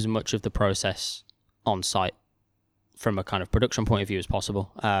could keep as much of the process on site from a kind of production point of view as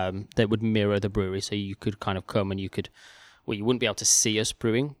possible, that would mirror the brewery. So you could kind of come and you wouldn't be able to see us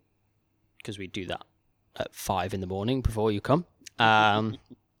brewing, because we do that at 5 a.m. before you come.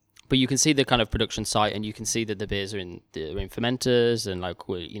 But you can see the kind of production site, and you can see that the beers are in fermenters, and like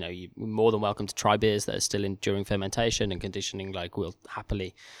you're more than welcome to try beers that are still during fermentation and conditioning. Like, we'll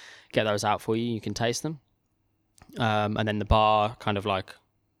happily get those out for you. You can taste them. And then the bar kind of like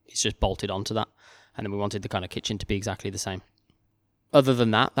is just bolted onto that, and then we wanted the kind of kitchen to be exactly the same. Other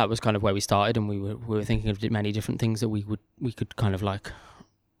than that, that was kind of where we started, and we were thinking of many different things that we could kind of like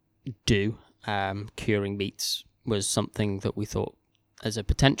do. Curing meats was something that we thought as a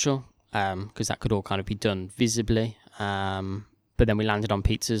potential, because that could all kind of be done visibly. But then we landed on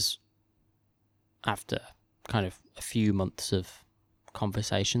pizzas after kind of a few months of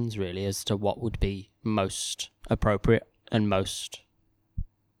conversations, really, as to what would be most appropriate and most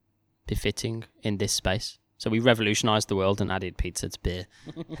befitting in this space. So we revolutionized the world and added pizza to beer,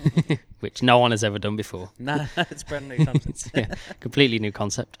 which no one has ever done before. No, it's brand new concept. Yeah, completely new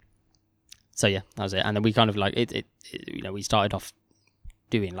concept. So yeah, that was it. And then we kind of like it we started off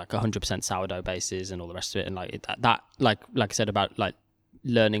doing like 100% sourdough bases and all the rest of it, and like that like I said about like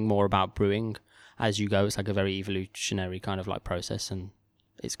learning more about brewing as you go. It's like a very evolutionary kind of like process, and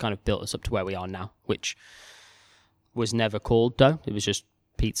it's kind of built us up to where we are now, which was never called dough. It was just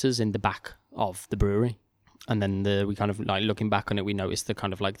pizzas in the back of the brewery. And then we kind of like looking back on it, we noticed the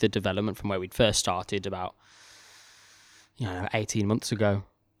kind of like the development from where we'd first started about 18 months ago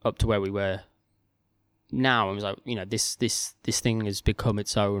up to where we were now. I was like, this thing has become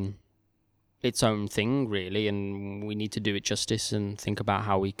its own thing really, and we need to do it justice and think about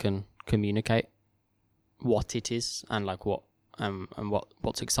how we can communicate what it is and like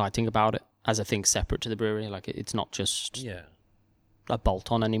what's exciting about it as a thing separate to the brewery. Like it's not just a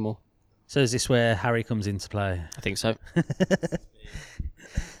bolt on anymore. So is this where Harry comes into play? I think so.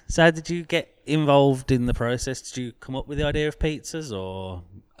 So how did you get involved in the process? Did you come up with the idea of pizzas, or?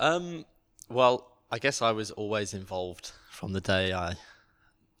 Well, I guess I was always involved from the day I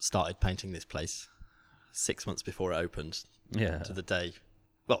started painting this place, 6 months before it opened, to the day,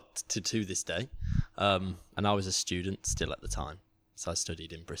 well, to this day. And I was a student still at the time, so I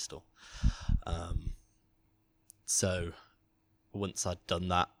studied in Bristol. So once I'd done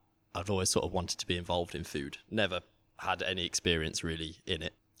that, I've always sort of wanted to be involved in food. Never had any experience really in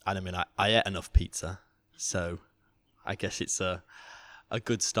it. And I mean, I ate enough pizza, so I guess it's a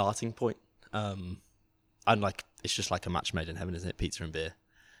good starting point. And like, it's just like a match made in heaven, isn't it? Pizza and beer.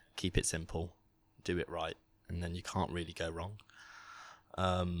 Keep it simple, do it right, and then you can't really go wrong.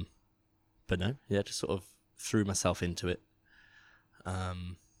 But no, just sort of threw myself into it. I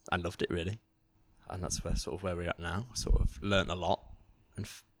loved it really. And that's where we're at now. Sort of learnt a lot, and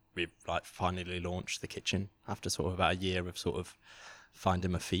we've like finally launched the kitchen after sort of about a year of sort of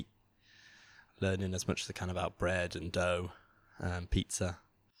finding my feet, learning as much as I can about bread and dough, pizza.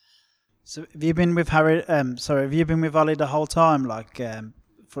 So have you been with Harry? Have you been with Ollie the whole time, like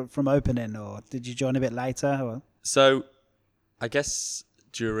from opening, or did you join a bit later? Or? So, I guess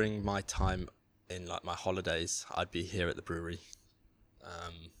during my time in like my holidays, I'd be here at the brewery.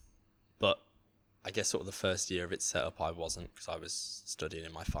 But I guess sort of the first year of its setup, I wasn't, because I was studying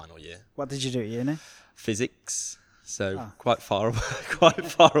in my final year. What did you do at uni? Physics. So quite far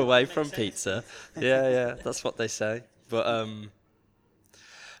away from pizza. Yeah, that's what they say. But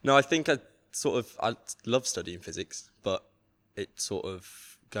no, I think I love studying physics, but it sort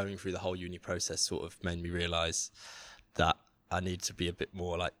of going through the whole uni process sort of made me realise that I need to be a bit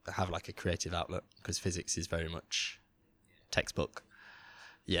more like, have like a creative outlet, because physics is very much textbook.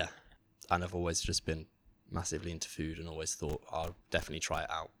 Yeah. And I've always just been massively into food and always thought I'll definitely try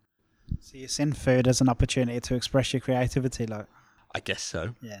it out. So you've seen food as an opportunity to express your creativity, like? I guess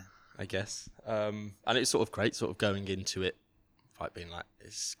so. Yeah. I guess. And it's sort of great sort of going into it, like being like,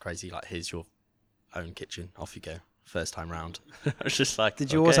 it's crazy, like here's your own kitchen, off you go. First time round. I was just like,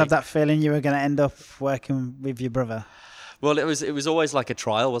 did you always have that feeling you were going to end up working with your brother? Well, it was always like a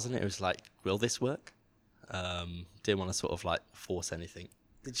trial, wasn't it? It was like, will this work? Didn't want to sort of like force anything.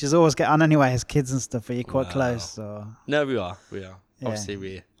 Did you always get on anyway as kids and stuff? Were you quite close? Or? No, we are. Yeah.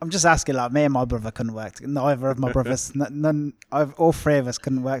 Obviously, I'm just asking, like, me and my brother couldn't work. Neither of my brothers, all three of us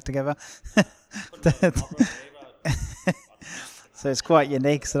couldn't work together. So it's quite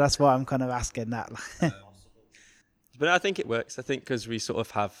unique. So that's why I'm kind of asking that. But I think it works. I think because we sort of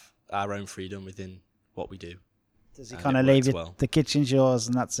have our own freedom within what we do. Does he kind of leave you, the kitchen's yours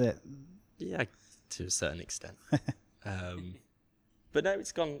and that's it? Yeah, to a certain extent. But no,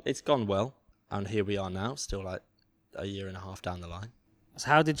 it's gone well, and here we are now, still like a year and a half down the line. So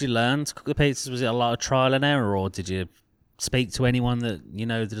how did you learn to cook the pizzas? Was it a lot of trial and error, or did you speak to anyone that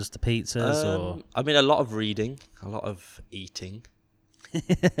that does the pizzas? Or I mean, a lot of reading, a lot of eating,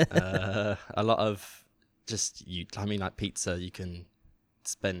 a lot of just like pizza. You can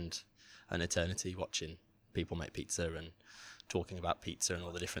spend an eternity watching people make pizza and talking about pizza and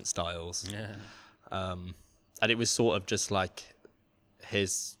all the different styles. Yeah. And it was sort of just like,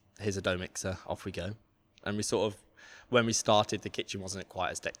 here's a dough mixer, off we go. And we sort of, when we started, the kitchen wasn't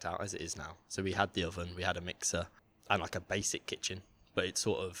quite as decked out as it is now. So we had the oven, we had a mixer, and like a basic kitchen. But it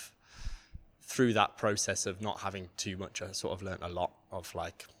sort of, through that process of not having too much, I sort of learnt a lot of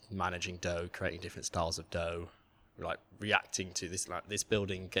like managing dough, creating different styles of dough, like reacting to this. Like this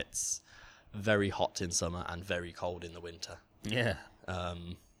building gets very hot in summer and very cold in the winter. Yeah.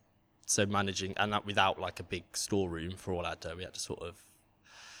 So managing, and that without like a big storeroom for all our dough, we had to sort of,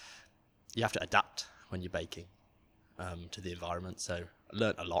 you have to adapt when you're baking to the environment. So I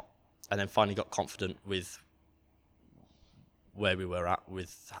learnt a lot, and then finally got confident with where we were at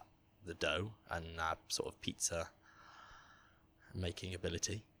with the dough and our sort of pizza making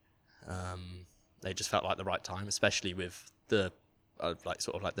ability. They just felt like the right time, especially with the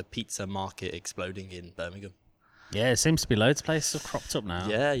the pizza market exploding in Birmingham. Yeah, it seems to be loads of places have cropped up now.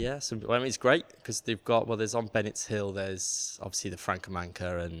 Yeah. So, I mean, it's great because they've got, there's on Bennett's Hill, there's obviously the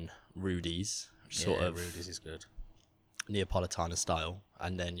Francomanca and Rudy's, sort of Rudy's is good. Neapolitana style.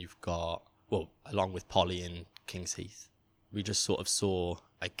 And then you've got, along with Polly and King's Heath, we just sort of saw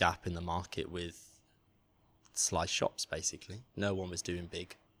a gap in the market with slice shops, basically. No one was doing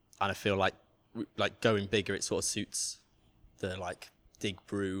big. And I feel like going bigger, it sort of suits the Dig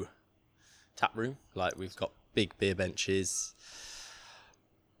Brew tap room. Like, we've got big beer benches.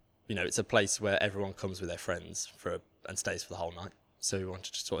 It's a place where everyone comes with their friends and stays for the whole night. So we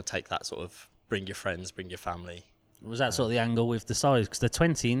wanted to sort of take that sort of bring your friends, bring your family. Was that sort of the angle with the size? Because they're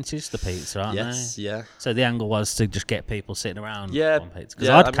 20 inches, the pizza, aren't they? Yes, yeah. So the angle was to just get people sitting around on pizza. Because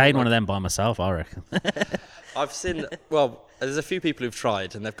I'd cane one of them by myself, I reckon. I've seen, there's a few people who've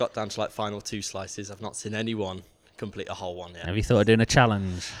tried and they've got down to final 2 slices. I've not seen anyone complete a whole one yet. Have you thought of doing a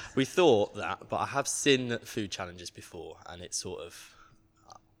challenge? We thought that, but I have seen food challenges before and it's sort of...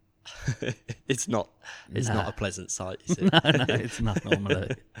 it's not a pleasant sight, is it? No, it's not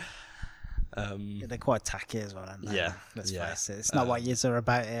normally. They're quite tacky as well, aren't they? Yeah. Let's face it. It's not what yous are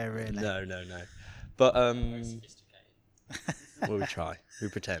about here, really. No. But, we try. We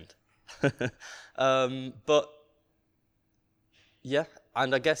pretend. But, yeah.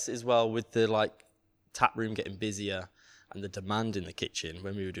 And I guess as well with the, tap room getting busier and the demand in the kitchen,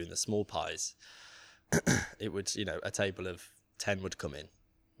 when we were doing the small pies, it would, a table of 10 would come in.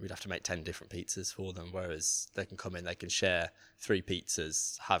 We'd have to make 10 different pizzas for them, whereas they can come in, they can share 3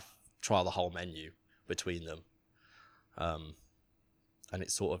 pizzas, try the whole menu between them. And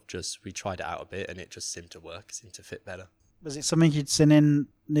it's sort of just, we tried it out a bit and it just seemed to work, it seemed to fit better. Was it something you'd seen in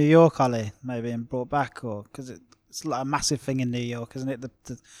New York, Ollie, maybe, and brought back? Or because it's like a massive thing in New York, isn't it?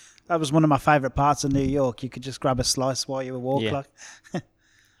 That was one of my favourite parts of New York. You could just grab a slice while you were walking.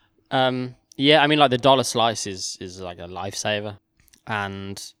 Yeah, I mean, the dollar slice is like a lifesaver.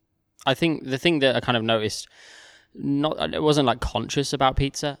 And I think the thing that I kind of noticed, it wasn't conscious about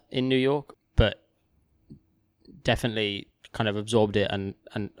pizza in New York, but definitely kind of absorbed it and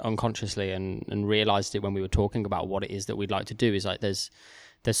unconsciously and realized it when we were talking about what it is that we'd like to do is there's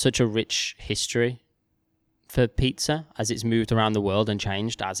such a rich history for pizza as it's moved around the world and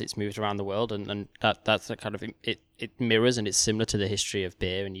changed as it's moved around the world, and that's a kind of it mirrors and it's similar to the history of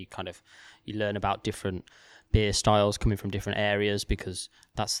beer, and you learn about different beer styles coming from different areas because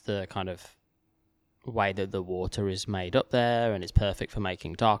that's the kind of way that the water is made up there, and it's perfect for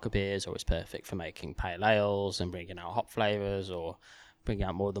making darker beers, or it's perfect for making pale ales and bringing out hop flavors or bringing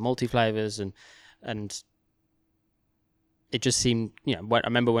out more of the multi flavors, and it just seemed, I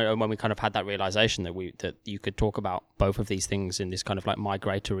remember when we kind of had that realization that you could talk about both of these things in this kind of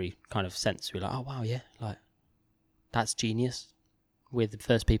migratory kind of sense. We're like, oh wow, yeah, that's genius. We're the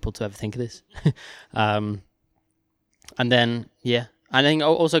first people to ever think of this. And then, yeah. And I think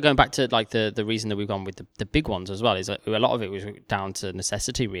also going back to the reason that we've gone with the big ones as well is a lot of it was down to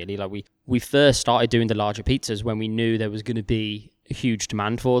necessity, really. We first started doing the larger pizzas when we knew there was going to be a huge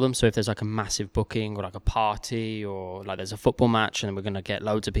demand for them. So if there's a massive booking or a party or there's a football match and we're going to get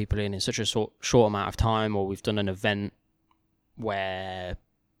loads of people in such a short amount of time, or we've done an event where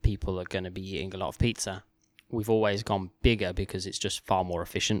people are going to be eating a lot of pizza, we've always gone bigger because it's just far more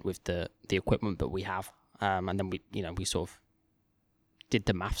efficient with the equipment that we have. And then we sort of did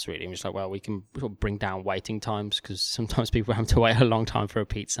the maths really, and was we can sort of bring down waiting times because sometimes people have to wait a long time for a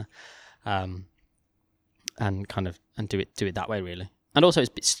pizza, and do it that way really. And also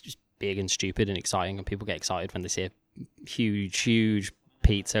it's big and stupid and exciting, and people get excited when they see a huge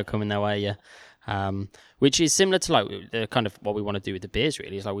pizza coming their way. Yeah, which is similar to the kind of what we want to do with the beers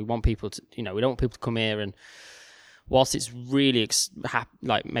really. Is we want people to we don't want people to come here and, whilst it's really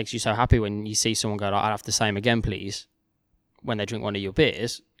makes you so happy when you see someone go, I'll have the same again, please, when they drink one of your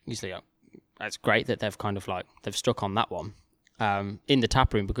beers, usually that's great that they've kind of they've stuck on that one. In the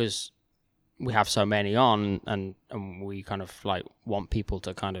tap room, because we have so many on and we kind of want people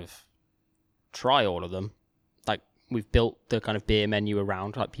to kind of try all of them. We've built the kind of beer menu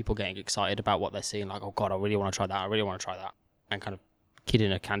around people getting excited about what they're seeing, oh God, I really want to try that, and kind of kid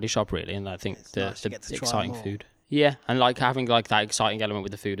in a candy shop really. And I think the exciting food. Yeah, and having that exciting element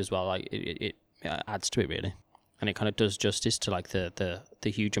with the food as well, it adds to it really, and it kind of does justice to the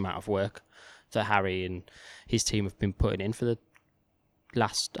huge amount of work that Harry and his team have been putting in for the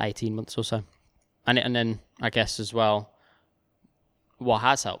last 18 months or so. And then I guess as well, what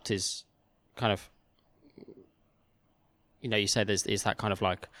has helped is kind of, you say there's that kind of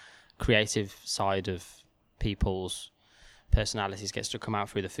creative side of people's personalities gets to come out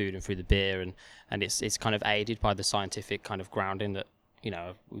through the food and through the beer, and it's kind of aided by the scientific kind of grounding that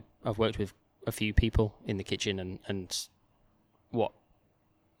I've worked with a few people in the kitchen, and what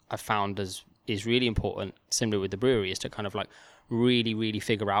I found is really important, similar with the brewery, is to kind of like really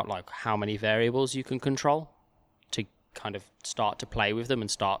figure out like how many variables you can control to kind of start to play with them and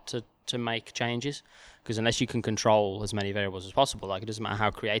start to make changes. Because unless you can control as many variables as possible, like it doesn't matter how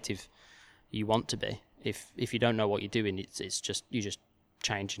creative you want to be, if you don't know what you're doing, it's just you're just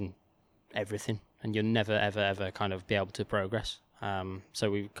changing everything, and you'll never ever kind of be able to progress.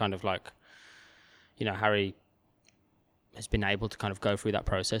 So we kind of like, Harry has been able to kind of go through that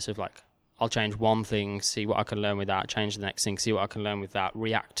process of like, I'll change one thing, see what I can learn with that, change the next thing, see what I can learn with that,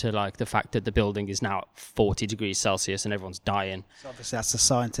 react to like the fact that the building is now at 40 degrees Celsius and everyone's dying. So obviously that's a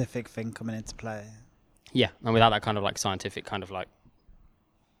scientific thing coming into play. Yeah, and without that kind of like scientific kind of like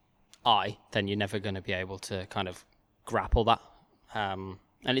eye, then you're never going to be able to kind of grapple that. And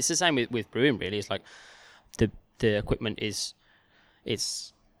it's the same with brewing, really. It's like the equipment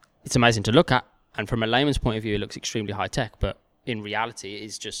it's amazing to look at, and from a layman's point of view, it looks extremely high tech, but in reality, it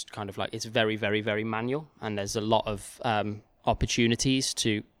is just kind of like it's very, very, very manual, and there's a lot of opportunities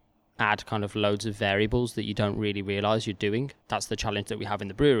to add kind of loads of variables that you don't really realize you're doing. That's the challenge that we have in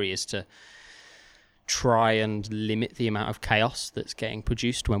the brewery, is to try and limit the amount of chaos that's getting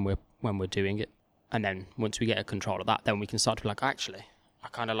produced when we're doing it. And then once we get a control of that, then we can start to be like, actually, I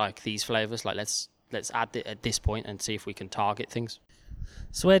kind of like these flavors. Like let's add it at this point and see if we can target things.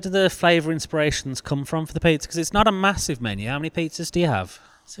 So where do the flavour inspirations come from for the pizza? Because it's not a massive menu. How many pizzas do you have?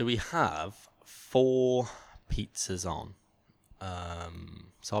 So we have 4 pizzas on.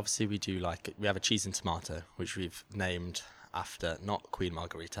 So obviously we have a cheese and tomato, which we've named after, not Queen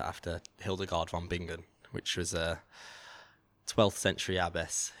Margherita, after Hildegard von Bingen, which was a 12th century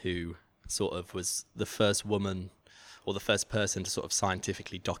abbess who sort of was the first woman or the first person to sort of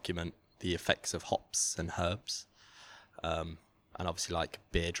scientifically document the effects of hops and herbs. And obviously like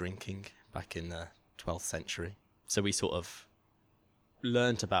beer drinking back in the 12th century. So we sort of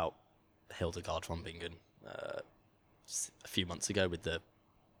learnt about Hildegard von Bingen a few months ago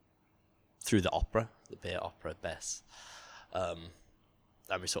through the opera, the beer opera Bess. And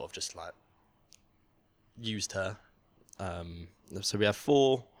we sort of just like used her. So we have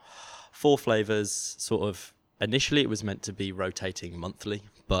four flavours. Sort of initially it was meant to be rotating monthly,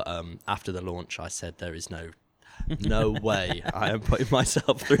 but after the launch I said there is no way I am putting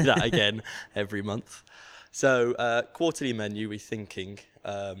myself through that again every month. So quarterly menu, we're thinking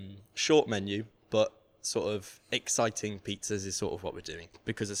short menu, but sort of exciting pizzas is sort of what we're doing,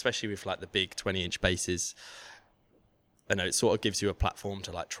 because especially with like the big 20-inch bases, I know it sort of gives you a platform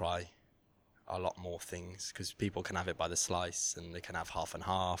to like try a lot more things, because people can have it by the slice and they can have half and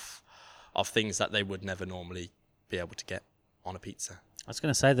half of things that they would never normally be able to get on a pizza. I was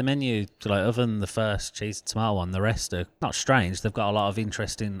going to say the menu, like other than the first cheese and tomato one, the rest are not strange. They've got a lot of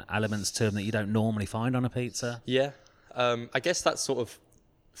interesting elements to them that you don't normally find on a pizza. Yeah, I guess that's sort of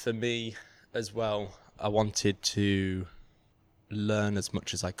for me as well. I wanted to learn as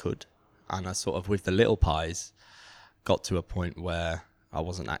much as I could, and I sort of, with the little pies, got to a point where I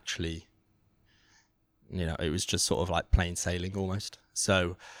wasn't actually, it was just sort of like plain sailing almost.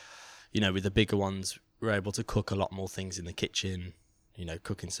 So, with the bigger ones, we're able to cook a lot more things in the kitchen,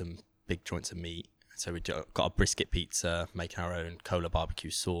 cooking some big joints of meat. So we got a brisket pizza, making our own cola barbecue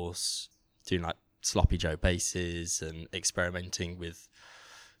sauce, doing like sloppy Joe bases, and experimenting with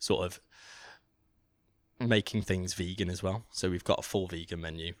sort of making things vegan as well. So we've got a full vegan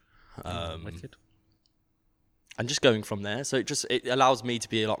menu. Wicked. And just going from there. So it allows me to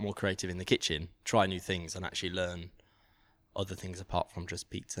be a lot more creative in the kitchen, try new things, and actually learn other things apart from just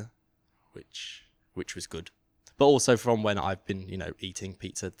pizza, which was good. But also from when I've been, eating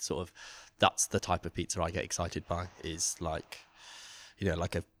pizza, sort of, that's the type of pizza I get excited by, is like,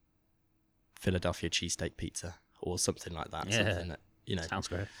 like a Philadelphia cheesesteak pizza or something like that. Yeah. Something that, Sounds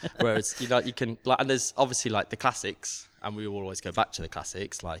great. Whereas, you can, and there's obviously like the classics, and we will always go back to the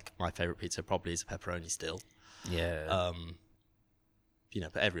classics. Like my favourite pizza probably is a pepperoni still. Yeah.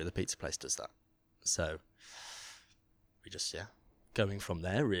 But every other pizza place does that. So we just, going from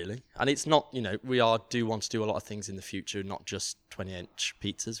there really. And it's not, we do want to do a lot of things in the future, not just 20-inch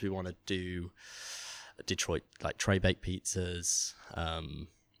pizzas. We want to do Detroit like tray baked pizzas. I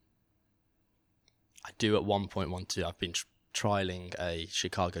do at one point want to, I've been trialing a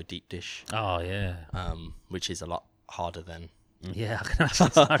Chicago deep dish. Oh yeah. Which is a lot harder than I can imagine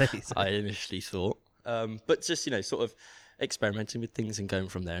it's not easy. I initially thought. But just, sort of experimenting with things and going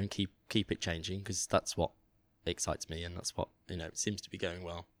from there, and keep it changing, because that's what excites me, and that's what, it seems to be going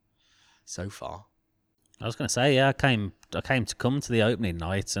well so far. I was going to say, I came to come to the opening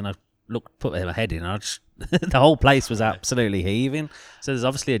night, and I put my head in, the whole place was absolutely heaving. So there's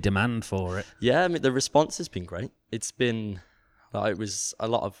obviously a demand for it. Yeah, I mean, the response has been great. It's been, it was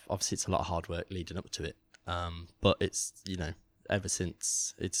obviously it's a lot of hard work leading up to it. But it's, ever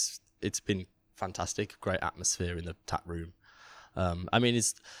since, it's been fantastic, great atmosphere in the tap room. I mean,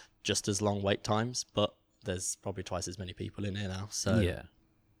 it's just as long wait times, but there's probably twice as many people in here now. So yeah.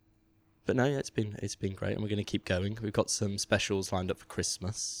 But no, yeah, it's been great, and we're going to keep going. We've got some specials lined up for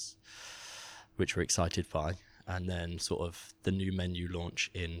Christmas, which we're excited by, and then sort of the new menu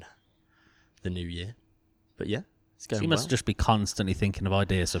launch in the new year. But yeah, it's going So you well. must just be constantly thinking of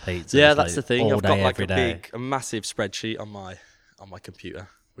ideas for pizza. Yeah, just that's the thing. All I've day, got like every a massive spreadsheet on my computer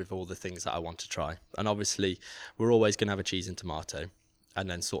with all the things that I want to try. And obviously, we're always going to have a cheese and tomato, and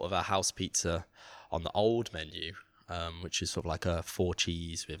then sort of our house pizza on the old menu, which is sort of like a 4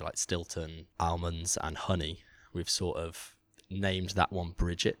 cheese with like Stilton, almonds, and honey. We've sort of named that one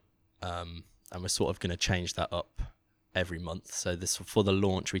Bridget, and we're sort of going to change that up every month. So this, for the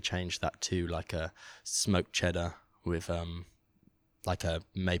launch, we changed that to like a smoked cheddar with like a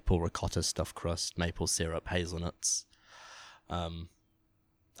maple ricotta stuffed crust, maple syrup, hazelnuts. And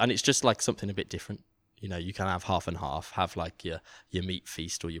it's just like something a bit different. You can have half and half, have like your meat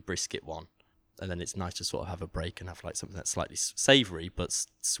feast or your brisket one. And then it's nice to sort of have a break and have like something that's slightly savoury but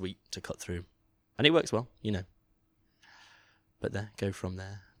sweet to cut through. And it works well, But then go from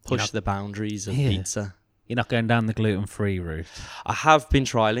there. Push the boundaries of pizza. You're not going down the gluten-free route. I have been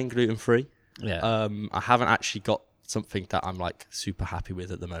trialling gluten-free. Yeah. I haven't actually got something that I'm like super happy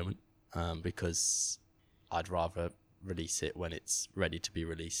with at the moment, because I'd rather release it when it's ready to be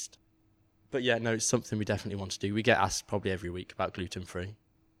released. But yeah, no, it's something we definitely want to do. We get asked probably every week about gluten-free.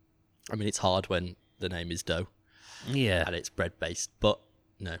 I mean, it's hard when the name is dough. Yeah. And it's bread-based, but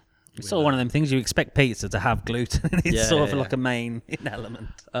no. It's sort of one of them things you expect pizza to have gluten. It's sort of like a main element.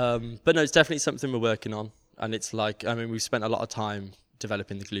 But no, it's definitely something we're working on. And it's like, I mean, we've spent a lot of time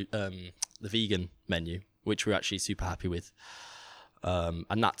developing the vegan menu, which we're actually super happy with.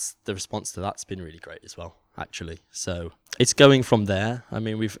 And that's the response to that's been really great as well, actually. So it's going from there. I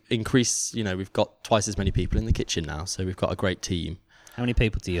mean, we've increased, we've got twice as many people in the kitchen now. So we've got a great team. How many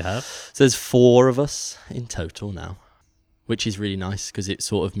people do you have? So there's 4 of us in total now, which is really nice because it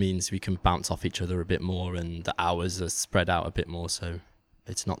sort of means we can bounce off each other a bit more and the hours are spread out a bit more. So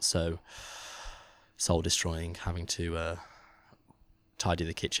it's not so soul destroying having to tidy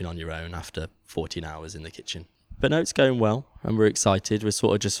the kitchen on your own after 14 hours in the kitchen. But no, it's going well and we're excited. We're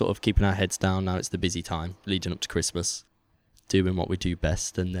sort of keeping our heads down now. It's the busy time leading up to Christmas, doing what we do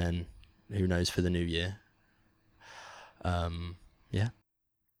best, and then who knows for the new year. Yeah.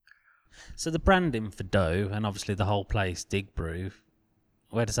 So the branding for dough and obviously the whole place, Dig Brew,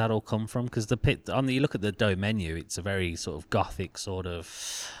 where does that all come from? Because you look at the dough menu, it's a very sort of gothic sort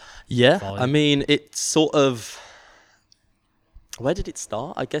of. Yeah, vibe. I mean, it's sort of. Where did it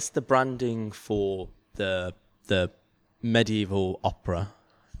start? I guess the branding for the medieval opera,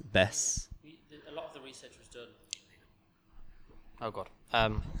 Bess. A lot of the research was done. Oh God.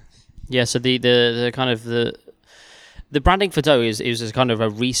 Yeah. So the kind of the branding for dough is kind of a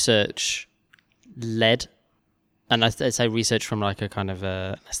research led, and I'd say research from like a kind of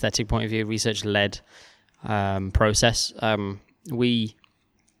a aesthetic point of view, research led process. We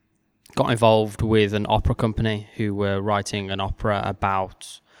got involved with an opera company who were writing an opera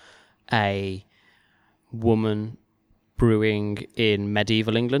about a woman brewing in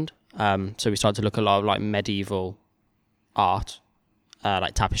medieval England. So we started to look at a lot of like medieval art,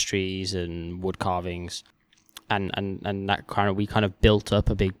 like tapestries and wood carvings. And that we kind of built up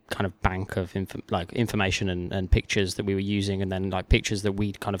a big kind of bank of information and pictures that we were using, and then like pictures that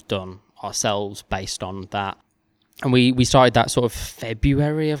we'd kind of done ourselves based on that. And we started that sort of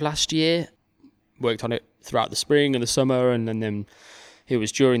February of last year, worked on it throughout the spring and the summer, and then it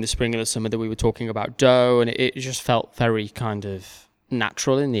was during the spring and the summer that we were talking about dough, and it just felt very kind of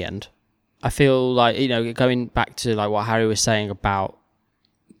natural in the end. I feel like, going back to like what Harry was saying about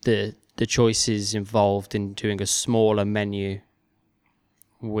the choices involved in doing a smaller menu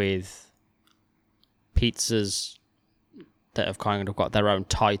with pizzas that have kind of got their own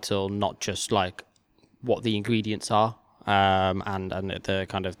title, not just like what the ingredients are, and the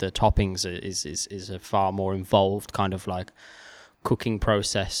kind of the toppings is a far more involved kind of like cooking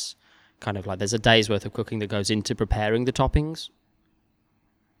process. Kind of like there's a day's worth of cooking that goes into preparing the toppings,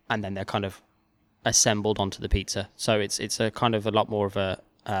 and then they're kind of assembled onto the pizza. So it's a kind of a lot more of a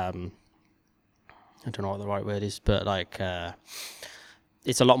I don't know what the right word is, but like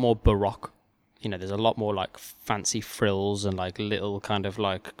it's a lot more baroque there's a lot more like fancy frills and like little kind of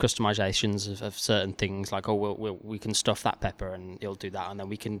like customizations of certain things. Like, we can stuff that pepper and it'll do that, and then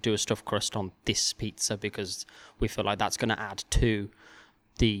we can do a stuffed crust on this pizza because we feel like that's going to add to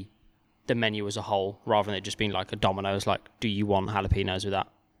the menu as a whole, rather than it just being like a Domino's. Like, do you want jalapenos with that?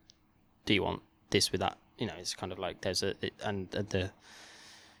 Do you want this with that? It's kind of like there's the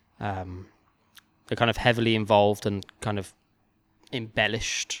kind of heavily involved and kind of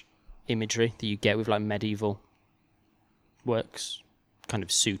embellished imagery that you get with like medieval works kind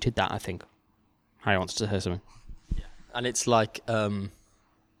of suited that, I think. Harry wants to say something. Yeah. And it's like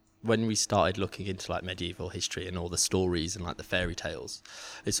when we started looking into like medieval history and all the stories and like the fairy tales,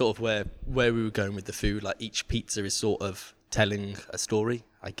 it's sort of where we were going with the food. Like each pizza is sort of telling a story,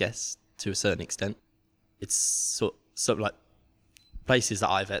 I guess, to a certain extent. It's sort of like places that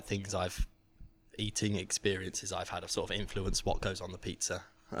I've had, things I've eating experiences I've had have sort of influenced what goes on the pizza.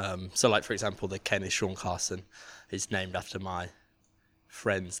 So like, for example, the Kennis Schronkassen is named after my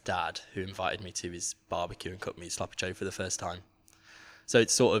friend's dad, who invited me to his barbecue and cooked me sloppy joe for the first time. So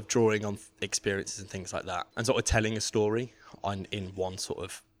it's sort of drawing on experiences and things like that, and sort of telling a story in one sort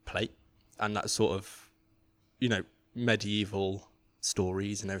of plate. And that sort of, medieval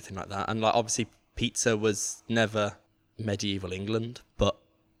stories and everything like that. And like, obviously pizza was never medieval England, but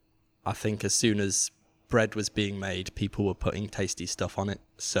I think as soon as bread was being made, people were putting tasty stuff on it.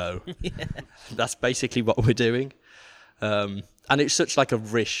 So that's basically what we're doing. And it's such like a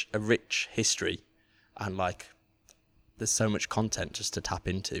rich history, and like there's so much content just to tap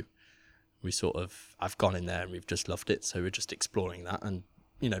into. I've gone in there and we've just loved it. So we're just exploring that, and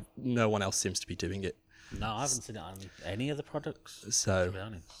no one else seems to be doing it. No, I haven't seen it on any of the products. So to be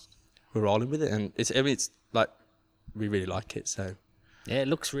honest, we're all in with it, and it's like we really like it. So yeah, it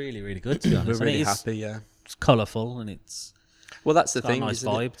looks really, really good, to be honest. We're really happy, yeah. It's colourful and well, that's the got thing. a nice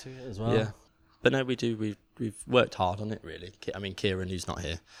vibe to it as well. Yeah, but no, we've worked hard on it, really. I mean, Kieran, who's not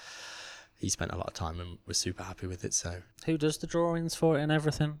here, he spent a lot of time and we're super happy with it. So who does the drawings for it and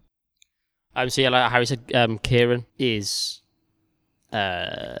everything? So yeah, like Harry said, Kieran is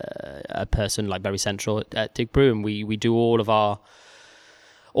a person like very central at Dig Brew, and we do all of our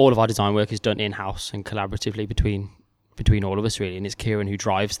design work is done in house and collaboratively between all of us, really. And it's Kieran who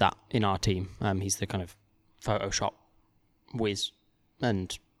drives that in our team. He's the kind of Photoshop whiz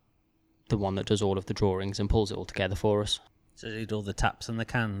and the one that does all of the drawings and pulls it all together for us. So he did all the taps and the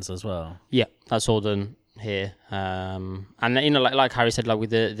cans as well. Yeah, that's all done here. And like Harry said, like with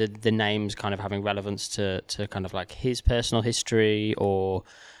the names kind of having relevance to kind of like his personal history, or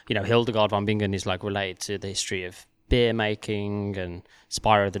Hildegard von Bingen is like related to the history of beer making, and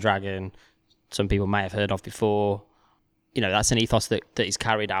Spyro the Dragon, some people may have heard of before. That's an ethos that is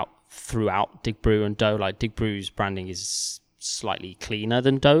carried out throughout Dig Brew and Dough. Like Dig Brew's branding is slightly cleaner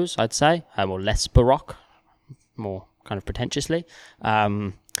than Dough's, I'd say, or less baroque, more kind of pretentiously.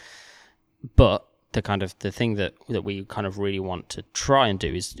 But the thing that we kind of really want to try and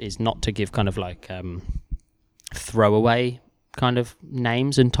do is not to give kind of like throwaway kind of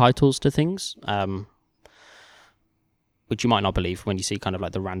names and titles to things. Which you might not believe when you see kind of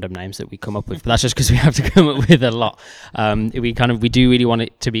like the random names that we come up with, but that's just because we have to come up with a lot. We do really want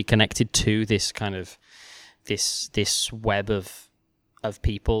it to be connected to this kind of this web of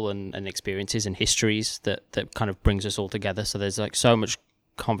people and experiences and histories that kind of brings us all together. So there's like so much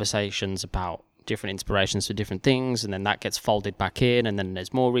conversations about different inspirations for different things, and then that gets folded back in, and then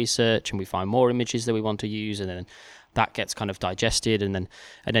there's more research and we find more images that we want to use, and then that gets kind of digested, and then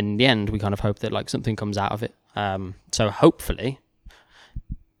in the end we kind of hope that like something comes out of it. So hopefully,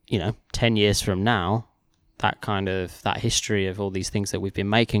 10 years from now, that history of all these things that we've been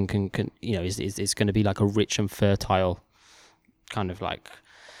making is going to be like a rich and fertile kind of like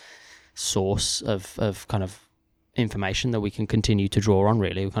source of kind of information that we can continue to draw on.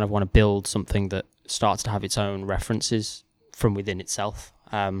 Really, we kind of want to build something that starts to have its own references from within itself,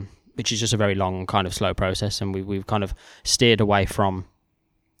 which is just a very long kind of slow process, and we've kind of steered away from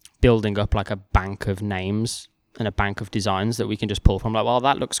building up like a bank of names and a bank of designs that we can just pull from, like, well,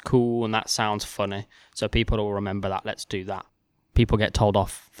 that looks cool and that sounds funny, so people will remember that, let's do that. People get told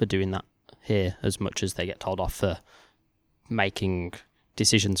off for doing that here as much as they get told off for making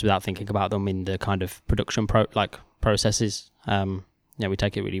decisions without thinking about them in the kind of production processes. We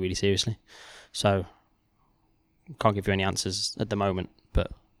take it really, really seriously. So can't give you any answers at the moment,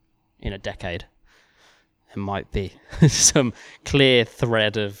 but in a decade there might be some clear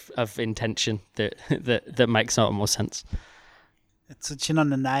thread of intention that makes a lot more sense. Touching on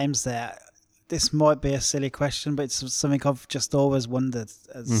the names there, this might be a silly question, but it's something I've just always wondered.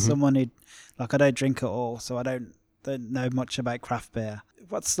 As someone who, like, I don't drink at all, so I don't know much about craft beer.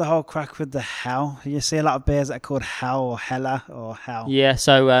 what's the whole crack with the Hell? You see a lot of beers that are called Hell or Heller or Hell. Yeah,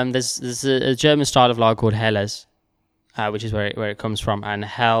 so there's a German style of lager called Helles, which is where it comes from, and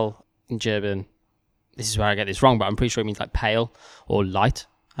Hell in German. This is where I get this wrong, but I'm pretty sure it means like pale or light.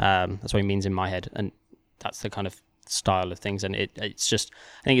 That's what it means in my head, and that's the kind of style of things. And it's just,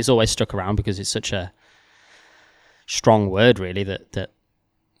 I think it's always stuck around because it's such a strong word, really. That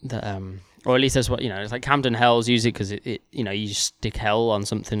or at least that's what, it's like Camden Hells use it because it you just stick hell on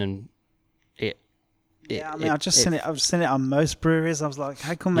something and it. Yeah, I mean, I've seen it on most breweries. I was like,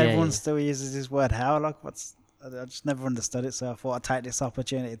 how come everyone still uses this word hell? Like, I just never understood it, so I thought I'd take this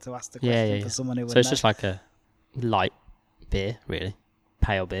opportunity to ask the question for someone who would know. So it's just like a light beer, really,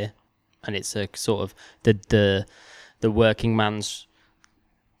 pale beer, and it's a sort of the working man's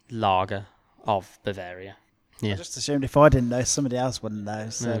lager of Bavaria. Yeah. I just assumed if I didn't know, somebody else wouldn't know.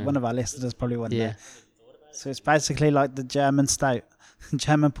 So one of our listeners probably wouldn't know. So it's basically like the German stout,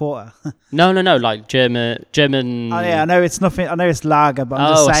 German porter. No, like German. Oh yeah, I know it's nothing. I know it's lager, but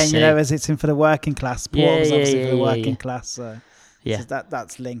I'm just saying, as it's in for the working class. Porter was obviously for the working class. So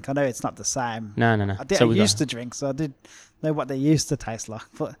that's link. I know it's not the same. No. I used to drink, so I did know what they used to taste like.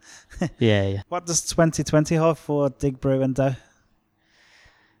 But yeah. What does 2020 hold for Dig Brew and Dough?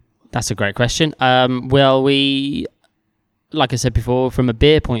 That's a great question. Well, we, like I said before, from a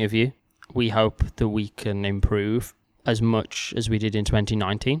beer point of view, we hope that we can improve as much as we did in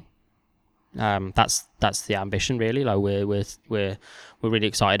 2019. That's the ambition, really. Like we're really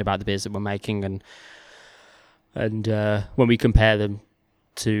excited about the beers that we're making, and when we compare them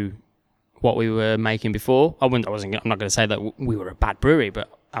to what we were making before, I'm not going to say that we were a bad brewery, but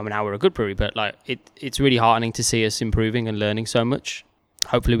now we're a good brewery. But like it's really heartening to see us improving and learning so much.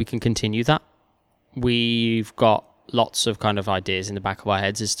 Hopefully we can continue that. We've got lots of kind of ideas in the back of our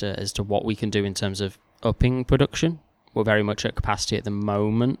heads as to what we can do in terms of upping production. We're very much at capacity at the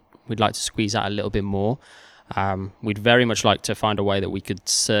moment. We'd like to squeeze out a little bit more. We'd very much like to find a way that we could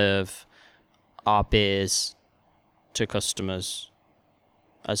serve our beers to customers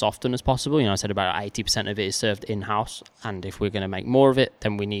as often as possible. I said about 80% of it is served in-house, and if we're going to make more of it,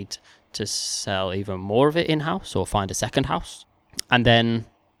 then we need to sell even more of it in-house or find a second house. And then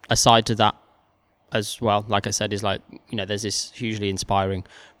aside to that as well, like I said, is like, there's this hugely inspiring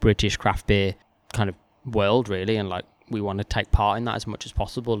British craft beer kind of world, really, and like we want to take part in that as much as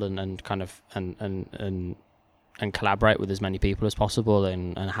possible and kind of and collaborate with as many people as possible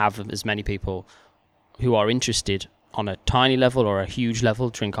and have as many people who are interested on a tiny level or a huge level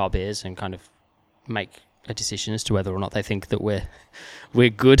drink our beers and kind of make a decision as to whether or not they think that we're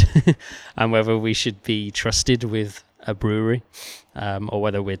good and whether we should be trusted with a brewery, or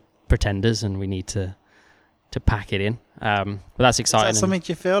whether we're pretenders and we need to pack it in. But that's exciting. Is that something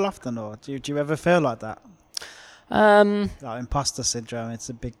you feel often, or do you ever feel like that? Like imposter syndrome. It's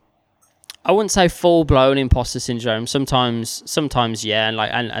a big. I wouldn't say full blown imposter syndrome. Sometimes, yeah,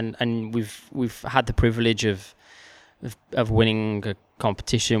 and we've had the privilege of winning a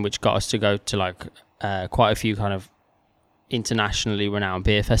competition which got us to go to like quite a few kind of internationally renowned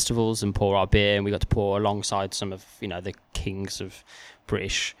beer festivals and pour our beer, and we got to pour alongside some of the kings of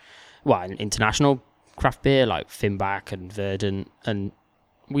British international craft beer like Finback and Verdant, and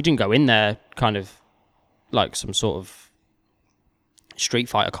we didn't go in there kind of like some sort of street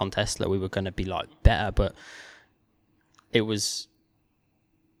fighter contest that we were going to be like better, but it was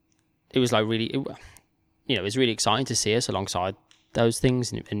like really it was really exciting to see us alongside those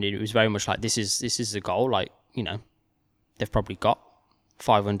things, and it was very much like this is the goal, like they've probably got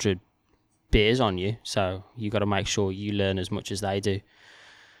 500 beers on you, so you got to make sure you learn as much as they do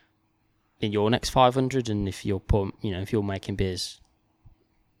in your next 500. And if you're if you're making beers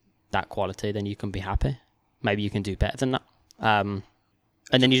that quality, then you can be happy. Maybe you can do better than that. And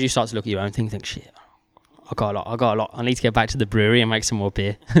then you do start to look at your own thing and think, shit, I got a lot. I need to get back to the brewery and make some more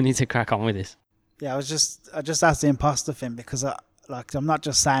beer. I need to crack on with this. Yeah, I just asked the imposter thing because I'm not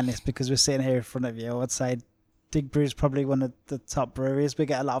just saying this because we're sitting here in front of you. I would say Dig Brew is probably one of the top breweries. We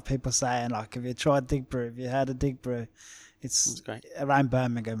get a lot of people saying, like, have you tried Dig Brew? Have you heard of Dig Brew? It's great. Around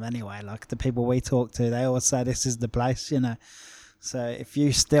Birmingham anyway. Like, the people we talk to, they always say this is the place, So if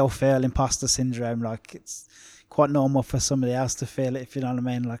you still feel imposter syndrome, like, it's quite normal for somebody else to feel it, if you know what I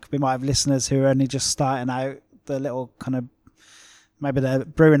mean. Like, we might have listeners who are only just starting out, the little kind of, maybe they're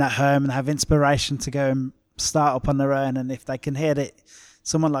brewing at home and have inspiration to go and start up on their own. And if they can hear that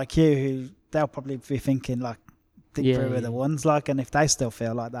someone like you, who they'll probably be thinking, like, Dig Brew are the ones, like, and if they still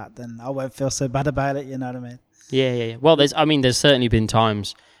feel like that, then I won't feel so bad about it, you know what I mean? Yeah. Well, there's certainly been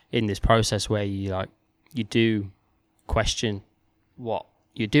times in this process where you do question what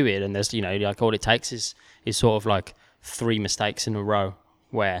you're doing, and there's like all it takes is sort of like 3 mistakes in a row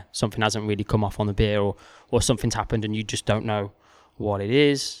where something hasn't really come off on the beer, or something's happened and you just don't know what it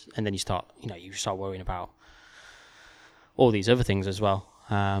is, and then you start worrying about all these other things as well.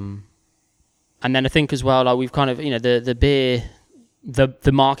 And then I think as well, like we've kind of, the beer,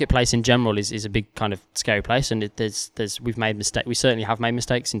 the marketplace in general is a big kind of scary place, and we've made mistakes. We certainly have made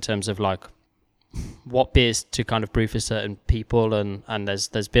mistakes in terms of like what beers to kind of brew for certain people, and there's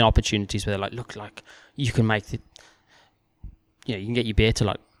been opportunities where they're like, look, like you can make you can get your beer to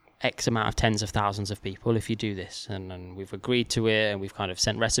like X amount of tens of thousands of people if you do this, and we've agreed to it, and we've kind of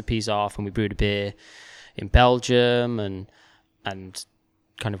sent recipes off, and we brewed a beer in Belgium, and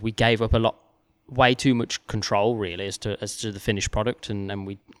kind of we gave up way too much control really as to the finished product, and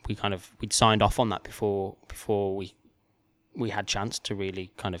we'd signed off on that before we had chance to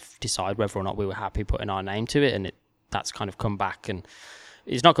really kind of decide whether or not we were happy putting our name to it, and that's kind of come back, and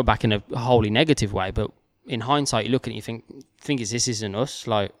it's not come back in a wholly negative way, but in hindsight you look at it and you think this isn't us.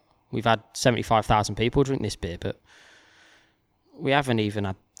 Like, we've had 75,000 people drink this beer, but we haven't even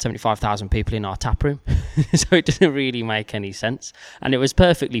had 75,000 people in our tap room. So it doesn't really make any sense. And it was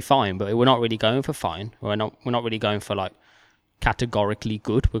perfectly fine, but we're not really going for fine. We're not really going for like categorically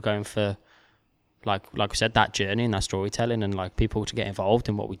good. We're going for like we said, that journey and that storytelling, and like people to get involved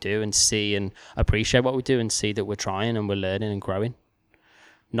in what we do and see and appreciate what we do and see that we're trying and we're learning and growing.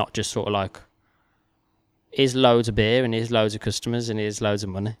 Not just sort of like, here's loads of beer and here's loads of customers and here's loads of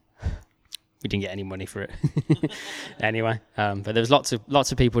money. We didn't get any money for it. Anyway, but there was lots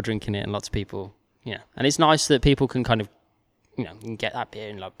of people drinking it, and lots of people, and it's nice that people can kind of, can get that beer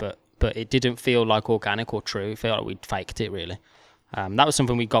and like, but it didn't feel like organic or true. It felt like we'd faked it really. That was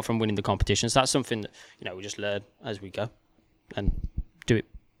something we got from winning the competitions. That's something that, we just learn as we go and do it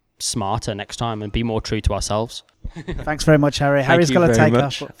smarter next time and be more true to ourselves. Thanks very much, Harry. Harry's got to take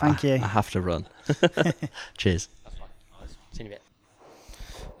off. Thank you. I have to run. Cheers. See you in a bit.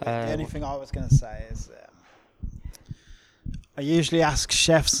 The only thing I was going to say is I usually ask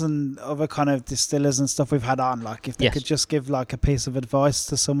chefs and other kind of distillers and stuff we've had on, like if they could just give like a piece of advice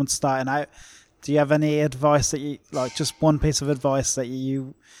to someone starting out. Do you have any advice that you, like just one piece of advice that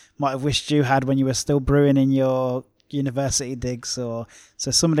you might have wished you had when you were still brewing in your university digs? Or so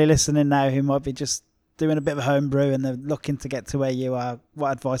somebody listening now who might be just doing a bit of home brew and they're looking to get to where you are,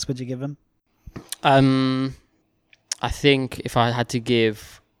 what advice would you give them? I think if I had to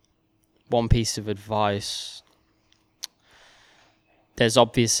give one piece of advice, there's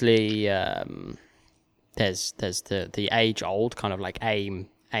obviously there's the age old kind of like aim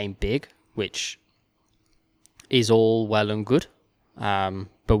big, which is all well and good,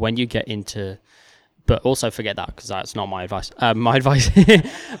 but when you get into, but also forget that, because that's not my advice. My advice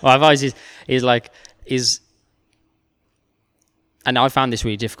is and I found this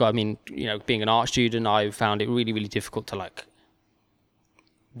really difficult. I mean, being an art student, I found it really, really difficult to like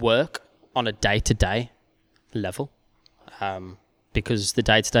work on a day-to-day level, because the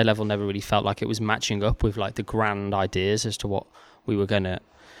day-to-day level never really felt like it was matching up with like the grand ideas as to what we were going to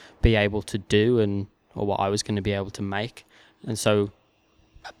be able to do or what I was going to be able to make. And so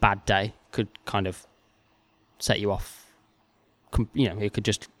a bad day could kind of set you off, it could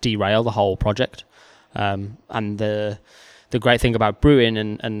just derail the whole project. And the great thing about brewing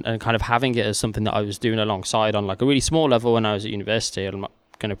and kind of having it as something that I was doing alongside on like a really small level when I was at university, I'm not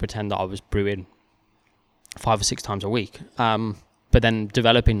going to pretend that I was brewing 5 or 6 times a week, but then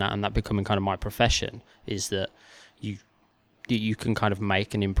developing that and that becoming kind of my profession, is that you can kind of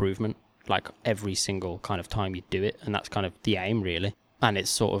make an improvement like every single kind of time you do it, and that's kind of the aim really. And it's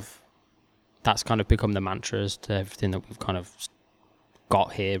sort of, that's kind of become the mantra as to everything that we've kind of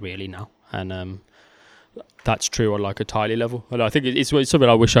got here really now. And that's true on like a tiny level, and I think it's something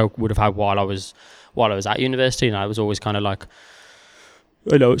I wish I would have had while I was at university. And I was always kind of like,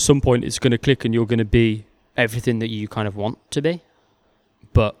 at some point it's going to click and you're going to be everything that you kind of want to be,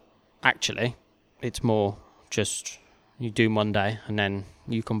 but actually it's more just you do Monday and then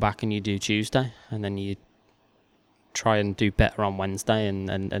you come back and you do Tuesday, and then you try and do better on Wednesday, and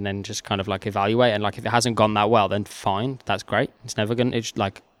then just kind of like evaluate. And like if it hasn't gone that well, then fine, that's great. It's never going to, it's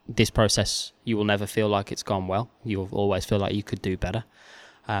like this process, you will never feel like it's gone well. You'll always feel like you could do better.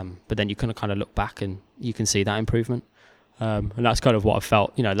 But then you can kind of look back and you can see that improvement. And that's kind of what I've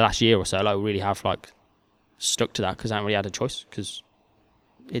felt, the last year or so. I really have like stuck to that, because I haven't really had a choice, because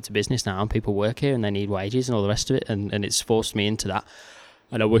it's a business now and people work here and they need wages and all the rest of it. And it's forced me into that.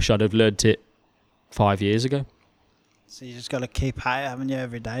 And I wish I'd have learned it 5 years ago. So you just got to keep at it, haven't you,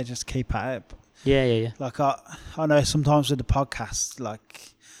 every day? Just keep at it. Yeah. Like I know sometimes with the podcast,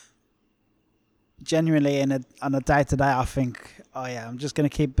 like genuinely on a day-to-day, I think, oh yeah, I'm just going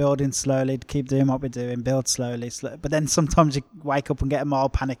to keep building slowly, keep doing what we're doing, build slowly. But then sometimes you wake up and get a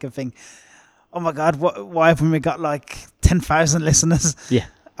mild panic and think, oh my God, why haven't we got like 10,000 listeners? Yeah.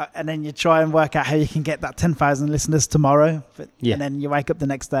 And then you try and work out how you can get that 10,000 listeners tomorrow. And then you wake up the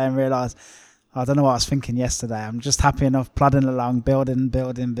next day and realise, I don't know what I was thinking yesterday. I'm just happy enough plodding along, building,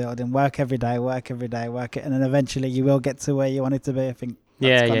 work every day, work it. And then eventually you will get to where you want it to be. I think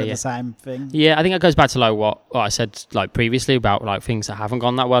that's kind of the same thing. Yeah, I think it goes back to like what I said like previously about like things that haven't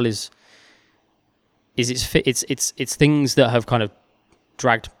gone that well is it's things that have kind of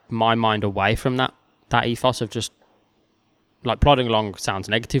dragged my mind away from that ethos of just like plodding along. Sounds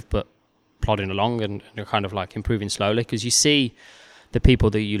negative, but plodding along and kind of like improving slowly, because you see the people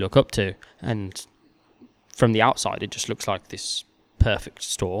that you look up to, and from the outside it just looks like this perfect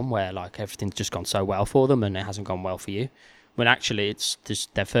storm where like everything's just gone so well for them and it hasn't gone well for you, when actually it's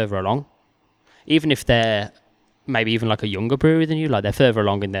just they're further along. Even if they're maybe even like a younger brewery than you, like they're further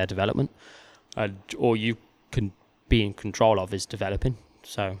along in their development, or you can be in control of is developing.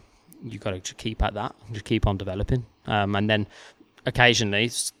 So you got to just keep at that, just keep on developing, and then occasionally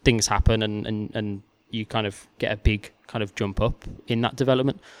things happen and you kind of get a big kind of jump up in that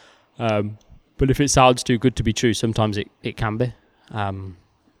development. But if it sounds too good to be true, sometimes it can be.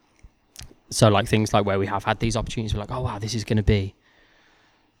 So like things like where we have had these opportunities, we're like, oh wow, this is going to be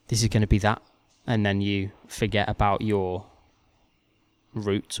that. And then you forget about your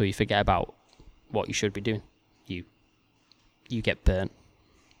roots, or you forget about what you should be doing. You get burnt.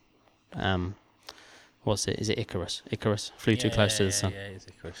 What's it? Is it Icarus? Icarus flew too close to the sun. Yeah, it's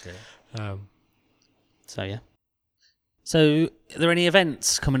Icarus, yeah. So yeah. So are there any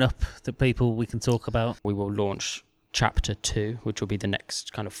events coming up that we can talk about? We will launch Chapter 2, which will be the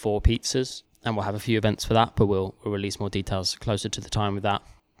next kind of 4 pizzas, and we'll have a few events for that, but we'll release more details closer to the time with that.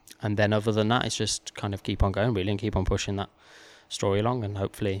 And then other than that, it's just kind of keep on going really and keep on pushing that story along, and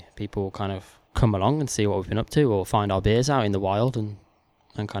hopefully people will kind of come along and see what we've been up to, or find our beers out in the wild and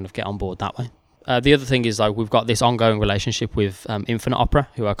kind of get on board that way. The other thing is like we've got this ongoing relationship with Infinite Opera,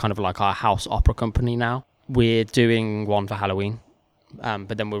 who are kind of like our house opera company now. We're doing one for Halloween,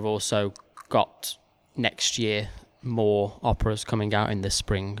 but then we've also got next year more operas coming out in the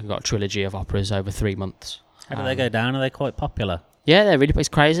spring. We've got a trilogy of operas over 3 months. How do they go down? Are they quite popular? Yeah, they're really. It's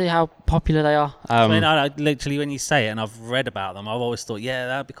crazy how popular they are. I mean, I literally, when you say it, and I've read about them, I've always thought, yeah,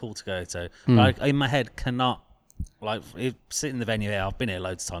 that'd be cool to go to. But in my head, cannot sit in the venue here. I've been here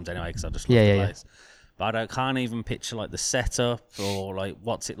loads of times anyway because I just love the place. But I can't even picture like the setup or like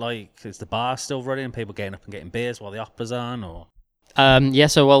what's it like. Is the bar still running and people getting up and getting beers while the opera's on? Or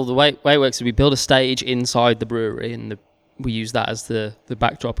so the way it works is we build a stage inside the brewery, and we use that as the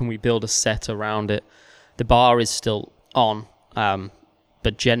backdrop, and we build a set around it. The bar is still on,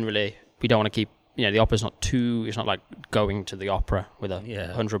 but generally we don't want to keep. The opera's not too. It's not like going to the opera with a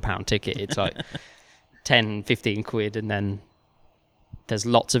 £100 ticket. It's like 10, 15 quid, and then there's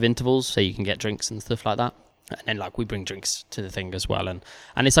lots of intervals so you can get drinks and stuff like that. And then like we bring drinks to the thing as well, and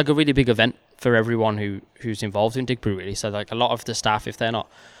it's like a really big event for everyone who's involved in Dig Brew really. So like a lot of the staff, if they're not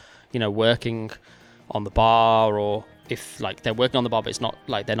working on the bar, or if like they're working on the bar but it's not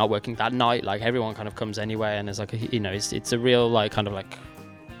like they're not working that night, like everyone kind of comes anyway, and there's like it's a real like kind of like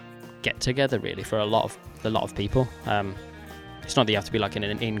get together really for a lot of people. It's not that you have to be like in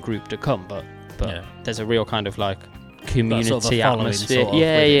an in group to come, but there's a real kind of like community sort of atmosphere. Sort of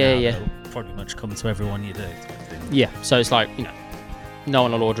Yeah. They'll pretty much come to everyone you do. Yeah, so it's like no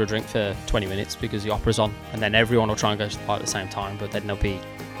one will order a drink for 20 minutes because the opera's on, and then everyone will try and go to the bar at the same time, but then there'll be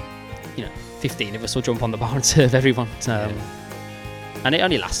 15 of us will jump on the bar and serve everyone. And it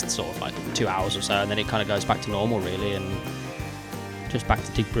only lasts sort of like 2 hours or so, and then it kind of goes back to normal really, and just back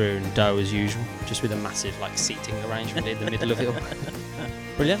to Dig Brew and dough as usual, just with a massive like seating arrangement in the middle of it all.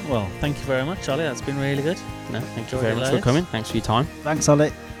 Brilliant. Well, thank you very much, Ollie. That's been really good. No, thank you very much for coming. Thanks for your time. Thanks,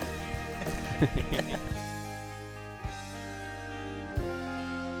 Ollie.